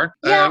of them are.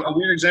 Yeah. A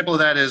weird example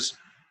of that is,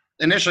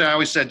 initially I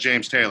always said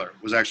James Taylor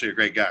was actually a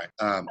great guy.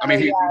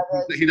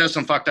 He does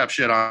some fucked up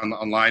shit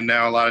online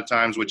now a lot of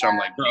times, which I'm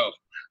like, bro,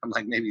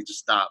 maybe just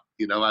stop.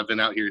 I've been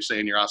out here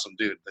saying you're awesome,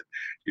 dude, but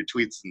your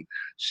tweets and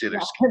shit are.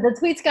 The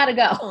tweets gotta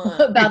go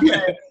about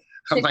the.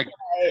 I'm like,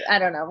 I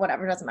don't know,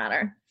 whatever, doesn't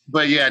matter.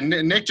 But yeah,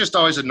 Nick just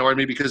always annoyed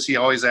me because he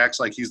always acts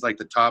like he's like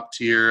the top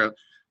tier.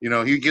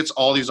 He gets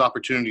all these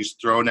opportunities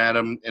thrown at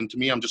him, and to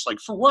me, I'm just like,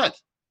 for what?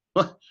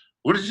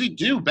 What does he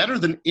do better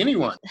than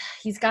anyone?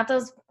 He's got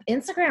those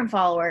Instagram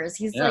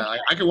followers.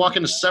 I could walk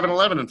into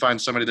 7-Eleven and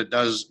find somebody that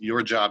does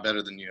your job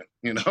better than you.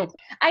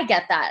 I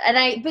get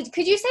that, but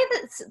could you say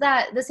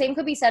that the same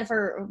could be said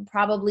for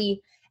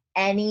probably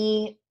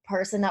any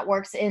person that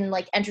works in,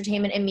 like,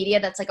 entertainment and media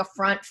that's like a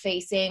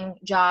front-facing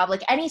job,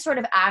 like any sort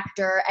of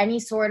actor, any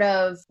sort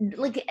of,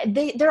 like,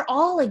 they're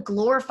all, like,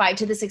 glorified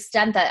to this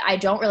extent that I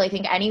don't really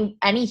think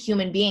any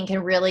human being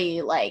can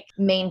really, like,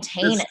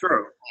 maintain it's it.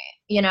 True.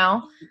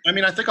 I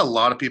mean, I think a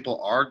lot of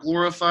people are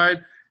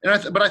glorified,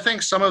 but I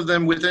think some of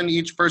them within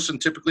each person,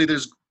 typically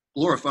there's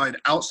glorified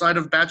outside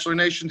of Bachelor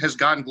Nation, has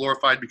gotten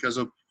glorified because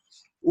of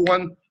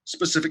one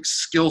specific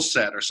skill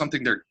set or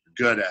something they're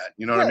good at.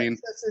 You know what I mean?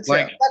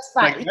 Like, that's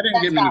fine. Like, I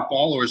didn't get many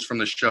followers from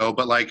the show,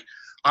 but, like,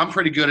 I'm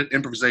pretty good at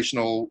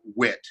improvisational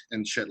wit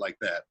and shit like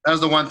that. That was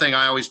the one thing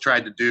I always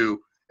tried to do,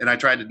 and I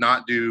tried to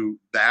not do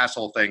the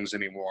asshole things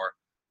anymore.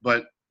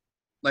 But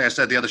like I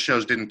said, the other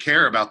shows didn't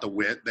care about the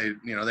wit. They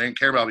didn't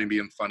care about me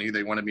being funny.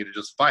 They wanted me to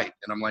just fight,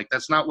 and I'm like,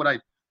 that's not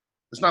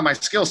my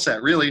skill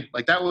set, really.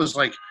 Like, that's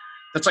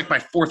like my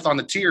fourth on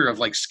the tier of,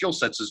 like, skill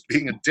sets is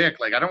being a dick.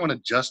 Like, I don't want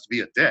to just be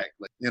a dick.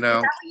 Like, Is that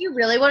what you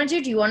really want to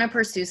do? Do you want to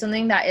pursue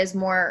something that is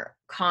more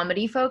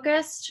comedy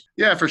focused?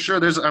 Yeah, for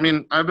sure.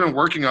 I've been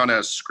working on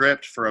a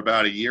script for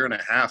about 1.5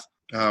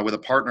 years with a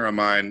partner of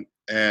mine,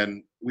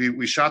 and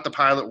we shot the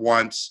pilot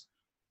once.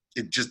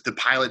 The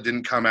pilot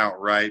didn't come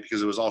out right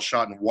because it was all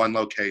shot in one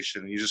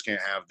location, and you just can't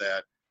have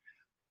that.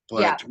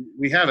 But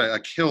we have a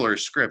killer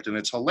script, and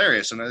it's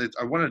hilarious. And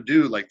I want to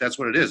do, like, that's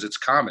what it is. It's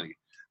comedy.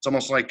 It's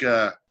almost like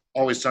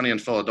Always Sunny in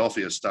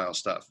Philadelphia style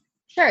stuff.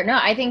 Sure. No,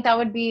 I think that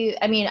would be,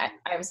 I mean, I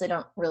obviously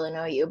don't really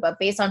know you, but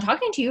based on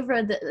talking to you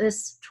for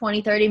this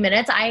 20, 30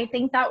 minutes, I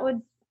think that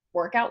would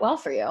work out well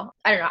for you.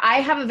 I don't know. I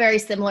have a very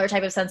similar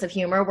type of sense of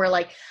humor where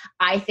like,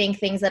 I think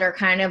things that are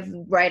kind of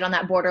right on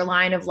that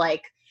borderline of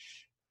like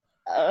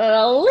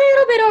a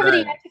little bit over the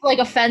edge of like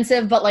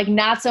offensive, but like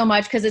not so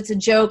much because it's a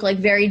joke, like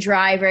very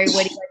dry, very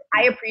witty. Like,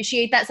 I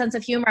appreciate that sense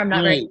of humor. I'm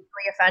not very easily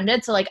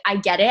offended. So like, I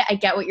get it. I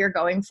get what you're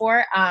going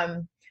for.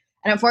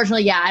 And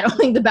unfortunately, yeah, I don't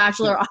think the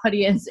Bachelor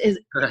audience is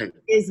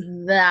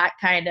that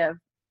kind of.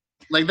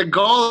 Like the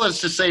goal is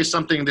to say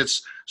something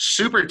that's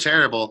super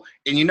terrible,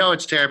 and you know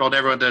it's terrible, and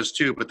everyone does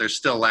too, but they're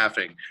still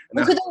laughing.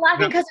 Because they're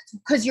laughing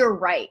because you're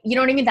right. You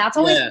know what I mean? That's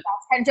always that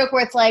kind of joke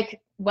where it's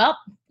like, well,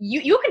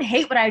 you can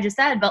hate what I just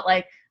said, but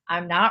like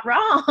I'm not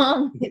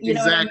wrong. You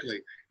know exactly. What I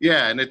mean?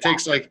 Yeah, and it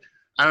takes like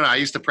I don't know. I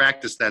used to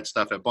practice that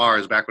stuff at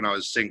bars back when I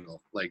was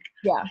single. Like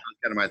that was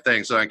kind of my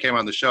thing. So I came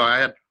on the show.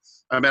 I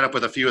met up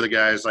with a few of the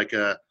guys like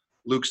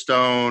Luke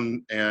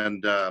Stone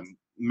and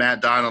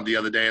Matt Donald the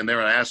other day, and they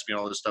were asking me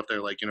all this stuff.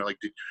 They're like, like,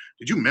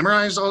 did you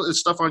memorize all this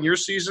stuff on your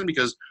season?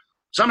 Because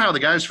somehow the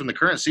guys from the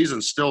current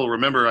season still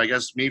remember, I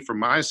guess, me from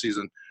my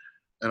season.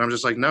 And I'm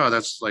just like, no,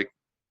 that's like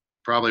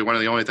probably one of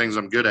the only things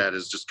I'm good at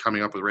is just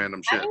coming up with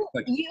random shit. I mean,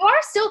 you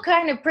are still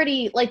kind of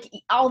pretty, like,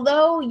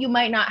 although you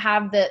might not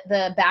have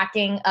the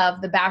backing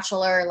of the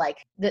Bachelor, like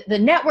the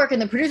network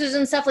and the producers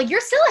and stuff, like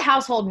you're still a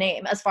household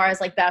name as far as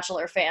like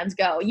Bachelor fans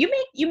go. You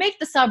make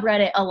the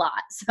subreddit a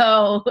lot.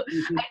 So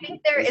I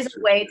think there is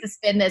a way to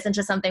spin this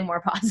into something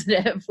more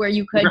positive where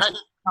you could do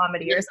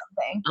comedy or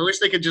something. I wish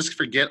they could just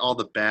forget all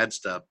the bad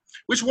stuff,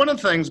 which one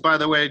of the things, by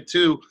the way,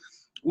 too,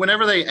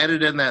 whenever they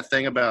edited in that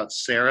thing about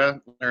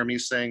Sarah or me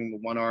saying the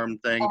one arm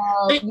thing.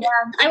 Yeah,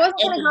 I wasn't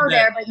going to go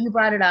there, but you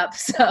brought it up.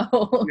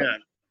 So yeah,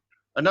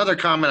 another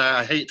comment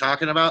I hate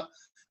talking about,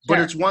 but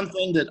it's one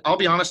thing that I'll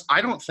be honest,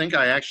 I don't think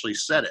I actually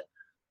said it.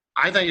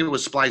 I think it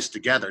was spliced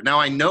together. Now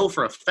I know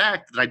for a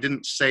fact that I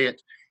didn't say it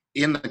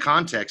in the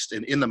context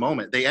and in the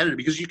moment. They edited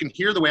because you can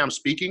hear the way I'm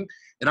speaking,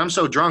 and I'm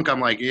so drunk, I'm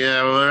like,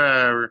 yeah,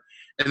 whatever.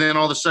 And then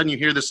all of a sudden you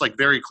hear this like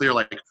very clear,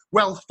 like,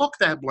 well, fuck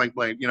that blank,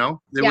 which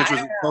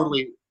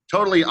was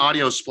totally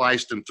audio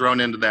spliced and thrown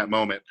into that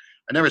moment.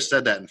 I never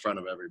said that in front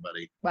of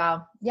everybody.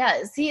 Wow.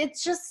 Yeah. See,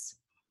 it's just,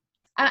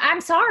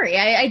 I'm sorry.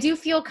 I do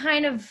feel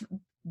kind of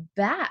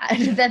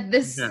bad that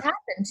this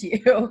happened to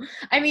you.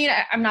 I mean,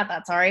 I'm not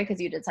that sorry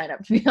because you did sign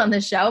up to be on the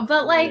show,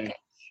 but like,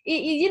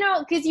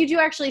 because you do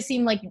actually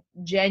seem like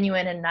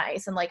genuine and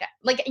nice. And like,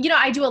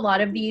 I do a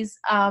lot of these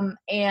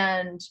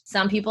and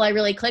some people I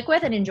really click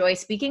with and enjoy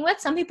speaking with.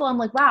 Some people I'm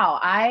like, wow,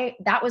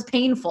 that was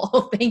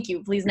painful. Thank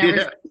you. Please never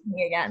speak to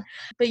me again.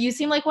 But you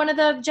seem like one of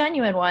the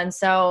genuine ones.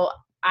 So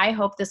I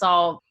hope this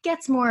all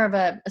gets more of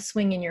a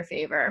swing in your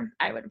favor.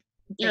 I would.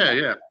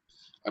 Yeah.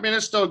 I mean,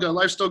 it's still good.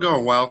 Life's still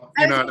going well,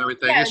 and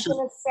everything. Yeah, I was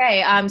going to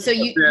say, so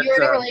you're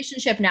in a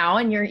relationship now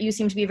and you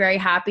seem to be very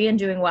happy and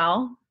doing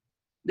well.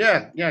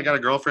 Yeah, I got a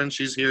girlfriend.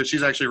 She's here.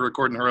 She's actually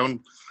recording her own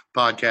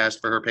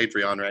podcast for her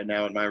Patreon right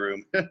now in my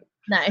room.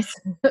 Nice.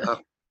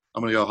 I'm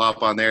going to go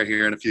hop on there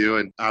here in a few,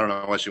 and I don't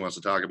know what she wants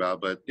to talk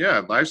about, but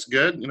yeah, life's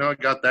good. I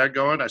got that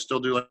going. I still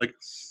do like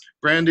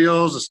brand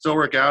deals. I still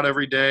work out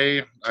every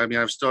day. I mean,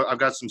 I've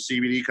got some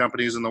CBD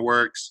companies in the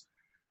works.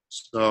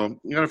 So,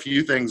 a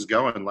few things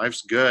going.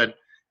 Life's good.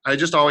 I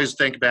just always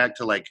think back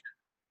to like,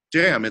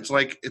 damn, it's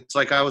like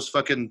I was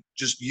fucking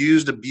just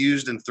used,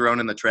 abused, and thrown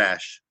in the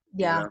trash.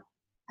 Yeah.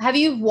 Have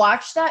you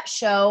watched that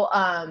show,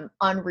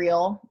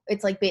 Unreal?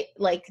 It's like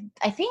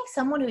I think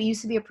someone who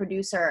used to be a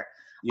producer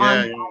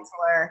on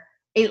Bachelor,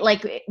 it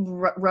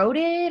wrote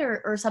it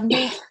or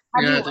something.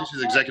 I think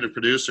she's executive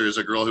producer. Is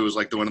a girl who was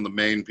like one of the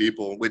main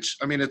people. Which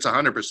I mean, it's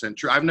 100%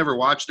 true. I've never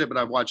watched it, but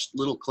I've watched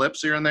little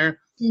clips here and there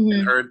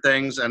and heard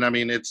things. And I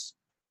mean, it's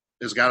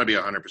got to be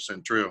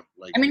 100% true.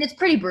 Like, I mean, it's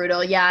pretty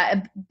brutal,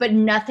 yeah. But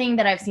nothing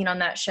that I've seen on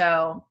that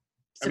show.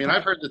 I mean,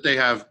 I've heard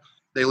that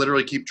they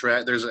literally keep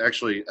track. There's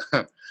actually.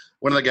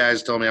 One of the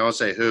guys told me, I won't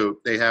say who,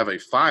 they have a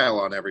file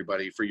on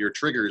everybody for your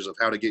triggers of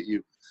how to get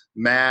you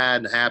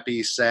mad,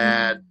 happy,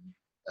 sad.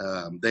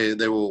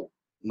 They will,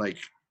 like,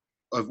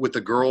 with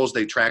the girls,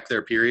 they track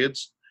their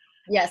periods.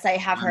 Yes, I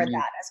have heard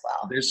that as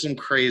well. There's some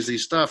crazy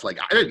stuff. Like,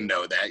 I didn't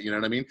know that, you know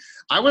what I mean?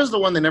 I was the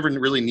one that never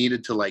really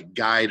needed to, like,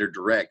 guide or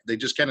direct. They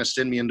just kind of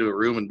send me into a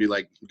room and be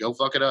like, go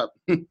fuck it up.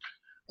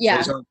 Yeah.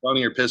 Say something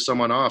funny or piss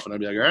someone off. And I'd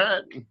be like, all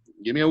right,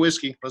 give me a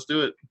whiskey. Let's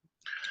do it.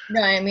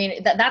 No, I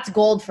mean, that's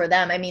gold for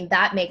them. I mean,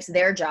 that makes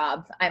their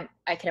job,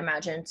 I can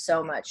imagine,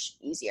 so much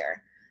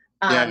easier.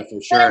 Yeah, for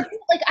sure.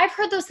 Like, I've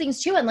heard those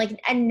things too.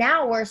 And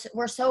now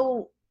we're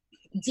so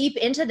deep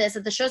into this,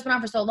 that the show's been on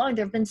for so long.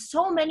 There have been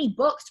so many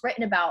books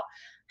written about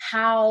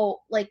how,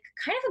 like,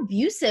 kind of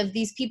abusive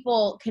these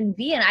people can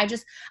be. And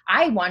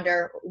I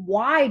wonder,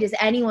 why does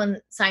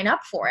anyone sign up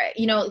for it?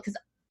 Because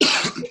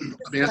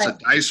I mean, it's a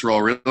dice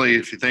roll, really,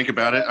 if you think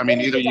about it. I mean,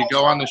 either you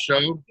go on the show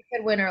you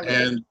could win or lose.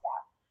 And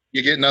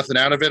you get nothing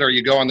out of it, or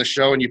you go on the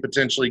show and you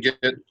potentially get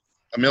 1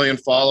 million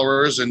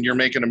followers and you're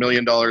making $1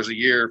 million a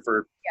year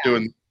for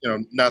doing,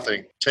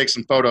 nothing. Take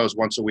some photos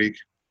once a week.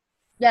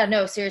 Yeah,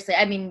 no, seriously.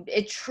 I mean,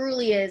 it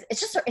truly is.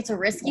 It's a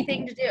risky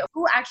thing to do.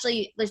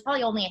 There's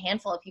probably only a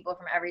handful of people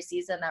from every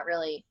season that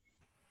really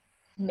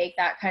make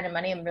that kind of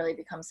money and really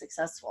become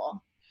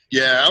successful.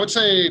 Yeah, I would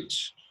say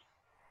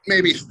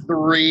maybe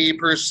 3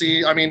 per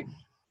season. I mean,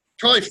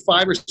 probably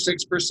 5 or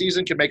 6 per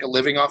season can make a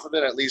living off of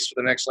it, at least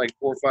for the next 4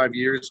 or 5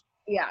 years.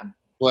 Yeah.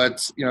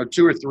 But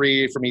 2 or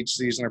 3 from each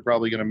season are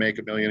probably going to make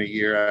 $1 million a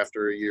year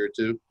after a year or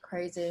 2.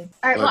 Crazy.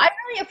 All right. Well, I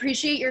really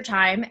appreciate your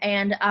time,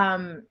 and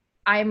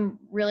I'm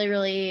really,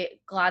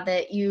 really glad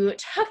that you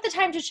took the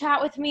time to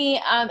chat with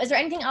me. Is there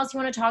anything else you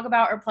want to talk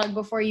about or plug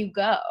before you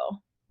go?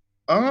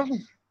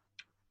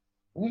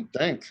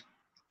 Thanks.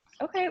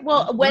 Okay.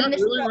 Well, when Not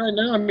really right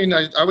now. I mean,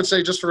 I would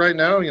say just for right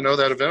now,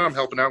 that event I'm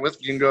helping out with,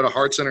 you can go to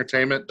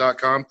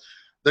heartsentertainment.com.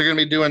 They're going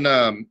to be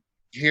doing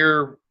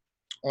here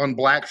on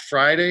Black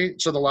Friday.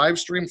 So the live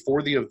stream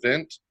for the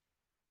event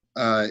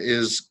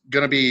is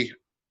going to be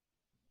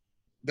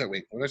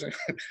wait, what did I say?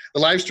 The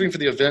live stream for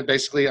the event,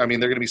 basically, I mean,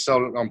 they're going to be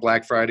selling it on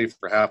Black Friday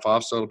for half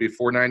off, so it'll be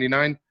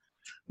 $4.99.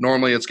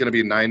 Normally, it's going to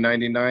be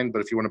 $9.99,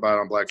 but if you want to buy it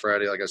on Black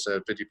Friday, like I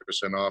said,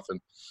 50% off,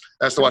 and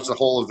that's to watch the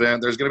whole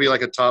event. There's going to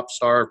be a top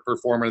star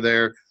performer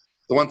there.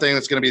 The one thing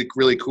that's going to be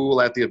really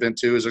cool at the event,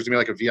 too, is there's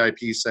going to be a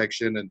VIP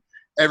section, and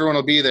everyone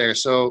will be there.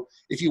 So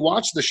if you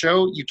watch the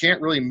show, you can't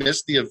really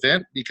miss the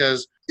event,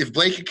 because if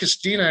Blake and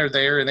Christina are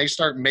there and they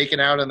start making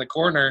out in the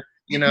corner,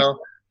 you're going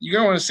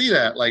to want to see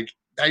that.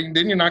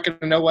 Then you're not going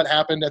to know what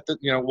happened at the,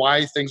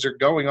 why things are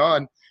going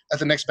on at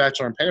the next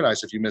Bachelor in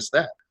Paradise if you miss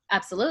that.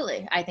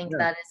 Absolutely. I think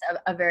that is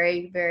a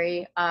very,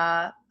 very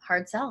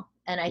hard sell.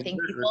 And I think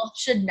people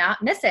should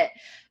not miss it.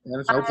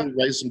 And hopefully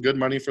raise some good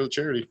money for the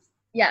charity.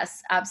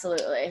 Yes,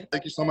 absolutely.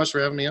 Thank you so much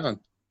for having me on.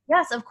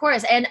 Yes, of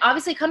course. And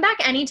obviously come back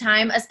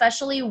anytime,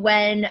 especially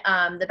when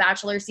the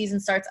Bachelor season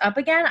starts up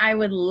again. I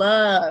would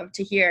love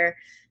to hear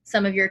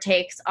some of your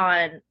takes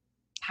on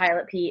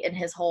Pilot Pete and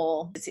his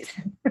whole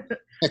season.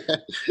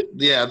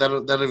 Yeah,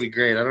 that'll be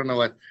great.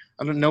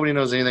 Nobody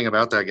knows anything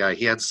about that guy.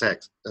 He had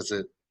sex. That's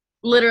it.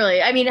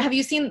 Literally. I mean, have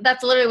you seen,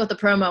 that's literally what the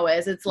promo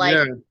is. It's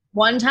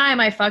one time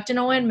I fucked in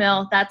a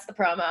windmill. That's the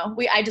promo.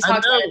 I just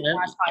talked about it in the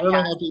last podcast. I don't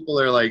know how people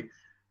are I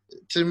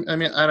don't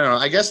know.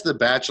 I guess the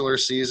Bachelor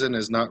season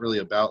is not really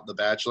about the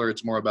Bachelor.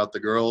 It's more about the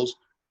girls.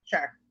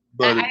 Sure.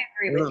 But I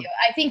agree with you.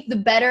 I think the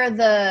better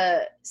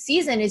the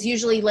season is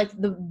usually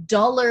the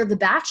duller the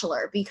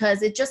Bachelor,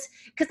 because at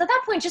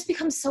that point it just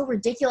becomes so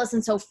ridiculous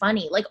and so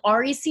funny.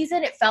 Ari's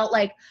season, it felt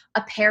like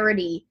a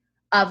parody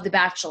of The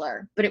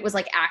Bachelor, but it was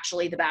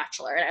actually The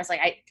Bachelor. And I was like,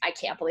 I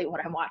can't believe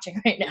what I'm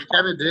watching right now. It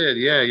kind of did.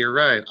 Yeah, you're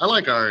right. I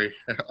like Ari.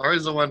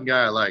 Ari's the one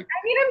guy I like.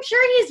 I mean, I'm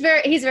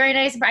sure he's very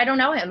nice, but I don't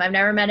know him. I've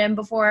never met him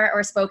before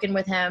or spoken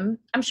with him.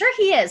 I'm sure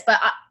he is,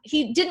 but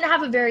he didn't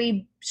have a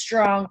very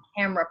strong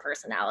camera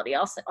personality.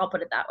 I'll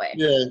put it that way.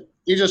 Yeah,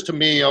 he just, to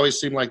me, always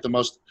seemed like the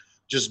most,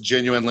 just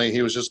genuinely,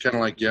 he was just kind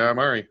of yeah, I'm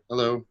Ari.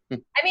 Hello. I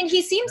mean,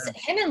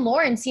 him and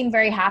Lauren seem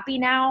very happy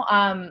now.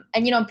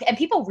 And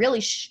people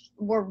really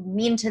were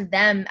mean to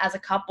them as a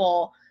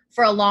couple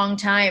for a long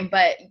time,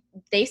 but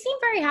they seem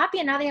very happy,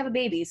 and now they have a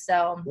baby.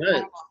 So,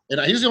 right.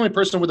 And he's the only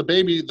person with a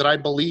baby that I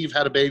believe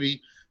had a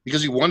baby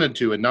because he wanted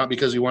to, and not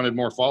because he wanted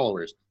more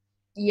followers.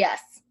 Yes.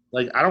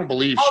 I don't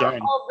believe Sean.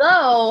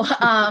 Although,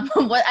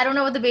 I don't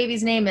know what the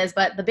baby's name is,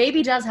 but the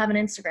baby does have an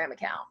Instagram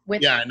account.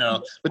 Yeah, I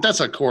know. But that's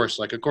of course.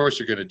 Of course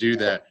you're going to do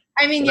that.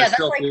 I mean, but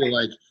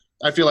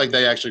I feel like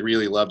they actually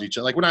really loved each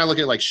other. When I look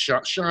at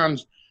Sean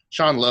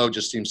Lowe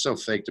just seems so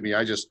fake to me.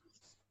 I'm just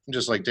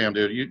damn,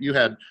 dude, you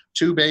had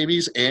 2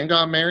 babies and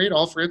got married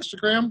all for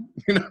Instagram?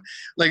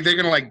 They're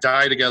going to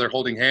die together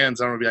holding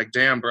hands. I'm going to be like,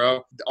 damn,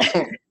 bro.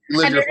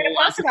 And they're going to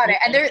post about it.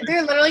 And they're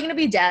literally going to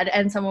be dead,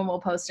 and someone will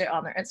post it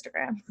on their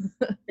Instagram.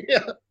 Yeah,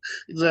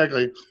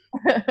 exactly.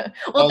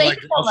 Well,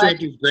 thank you so much. I'll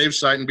his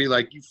gravesite and be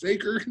like, you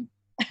faker.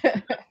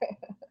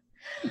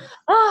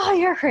 Oh,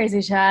 you're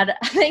crazy, Chad.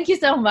 Thank you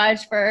so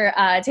much for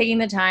taking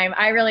the time.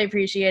 I really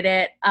appreciate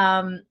it.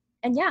 And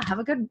yeah, have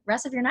a good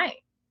rest of your night.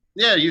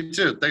 Yeah, you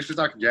too. Thanks for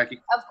talking,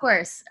 Jackie. Of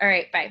course. All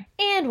right, bye.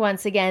 And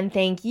once again,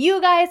 thank you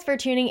guys for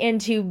tuning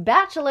into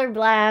Bachelor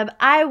Blab.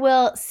 I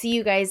will see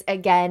you guys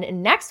again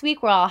next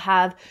week, where I'll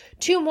have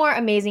 2 more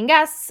amazing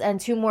guests and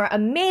 2 more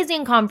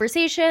amazing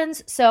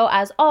conversations. So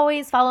as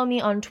always, follow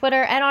me on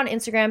Twitter and on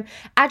Instagram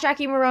at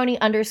JackieMaroney_,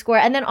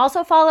 and then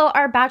also follow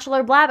our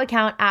Bachelor Blab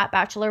account at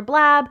Bachelor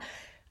Blab.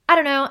 I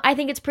don't know. I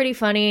think it's pretty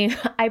funny.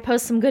 I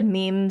post some good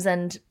memes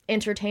and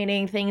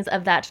entertaining things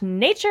of that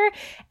nature.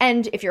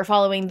 And if you're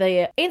following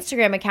the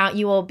Instagram account,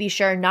 you will be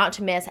sure not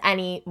to miss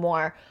any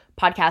more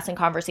podcasts and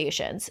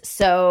conversations.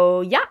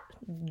 So yeah,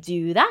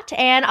 do that.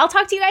 And I'll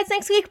talk to you guys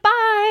next week.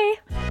 Bye.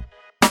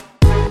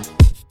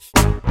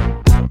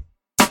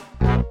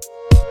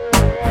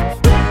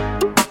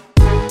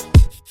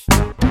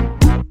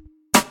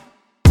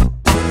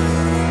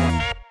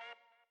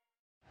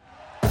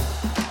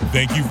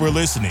 Thank you for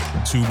listening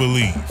to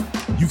Believe.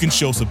 You can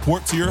show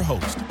support to your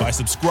host by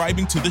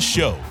subscribing to the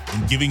show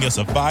and giving us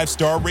a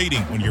 5-star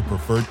rating on your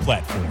preferred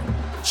platform.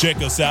 Check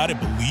us out at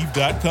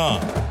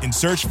Believe.com and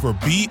search for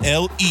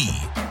BLEAV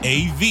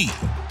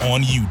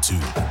on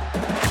YouTube.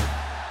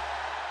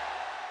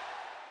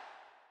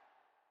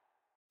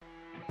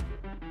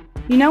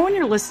 You know when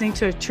you're listening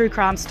to a true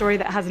crime story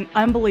that has an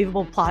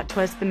unbelievable plot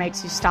twist that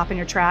makes you stop in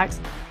your tracks?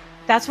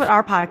 That's what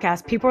our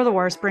podcast, People Are the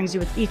Worst, brings you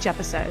with each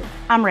episode.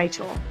 I'm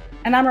Rachel.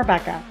 And I'm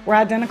Rebecca. We're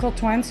identical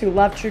twins who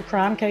love true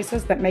crime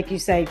cases that make you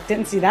say,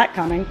 didn't see that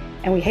coming,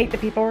 and we hate the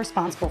people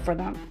responsible for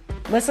them.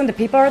 Listen to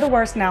People Are the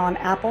Worst now on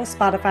Apple,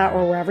 Spotify,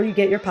 or wherever you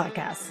get your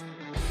podcasts.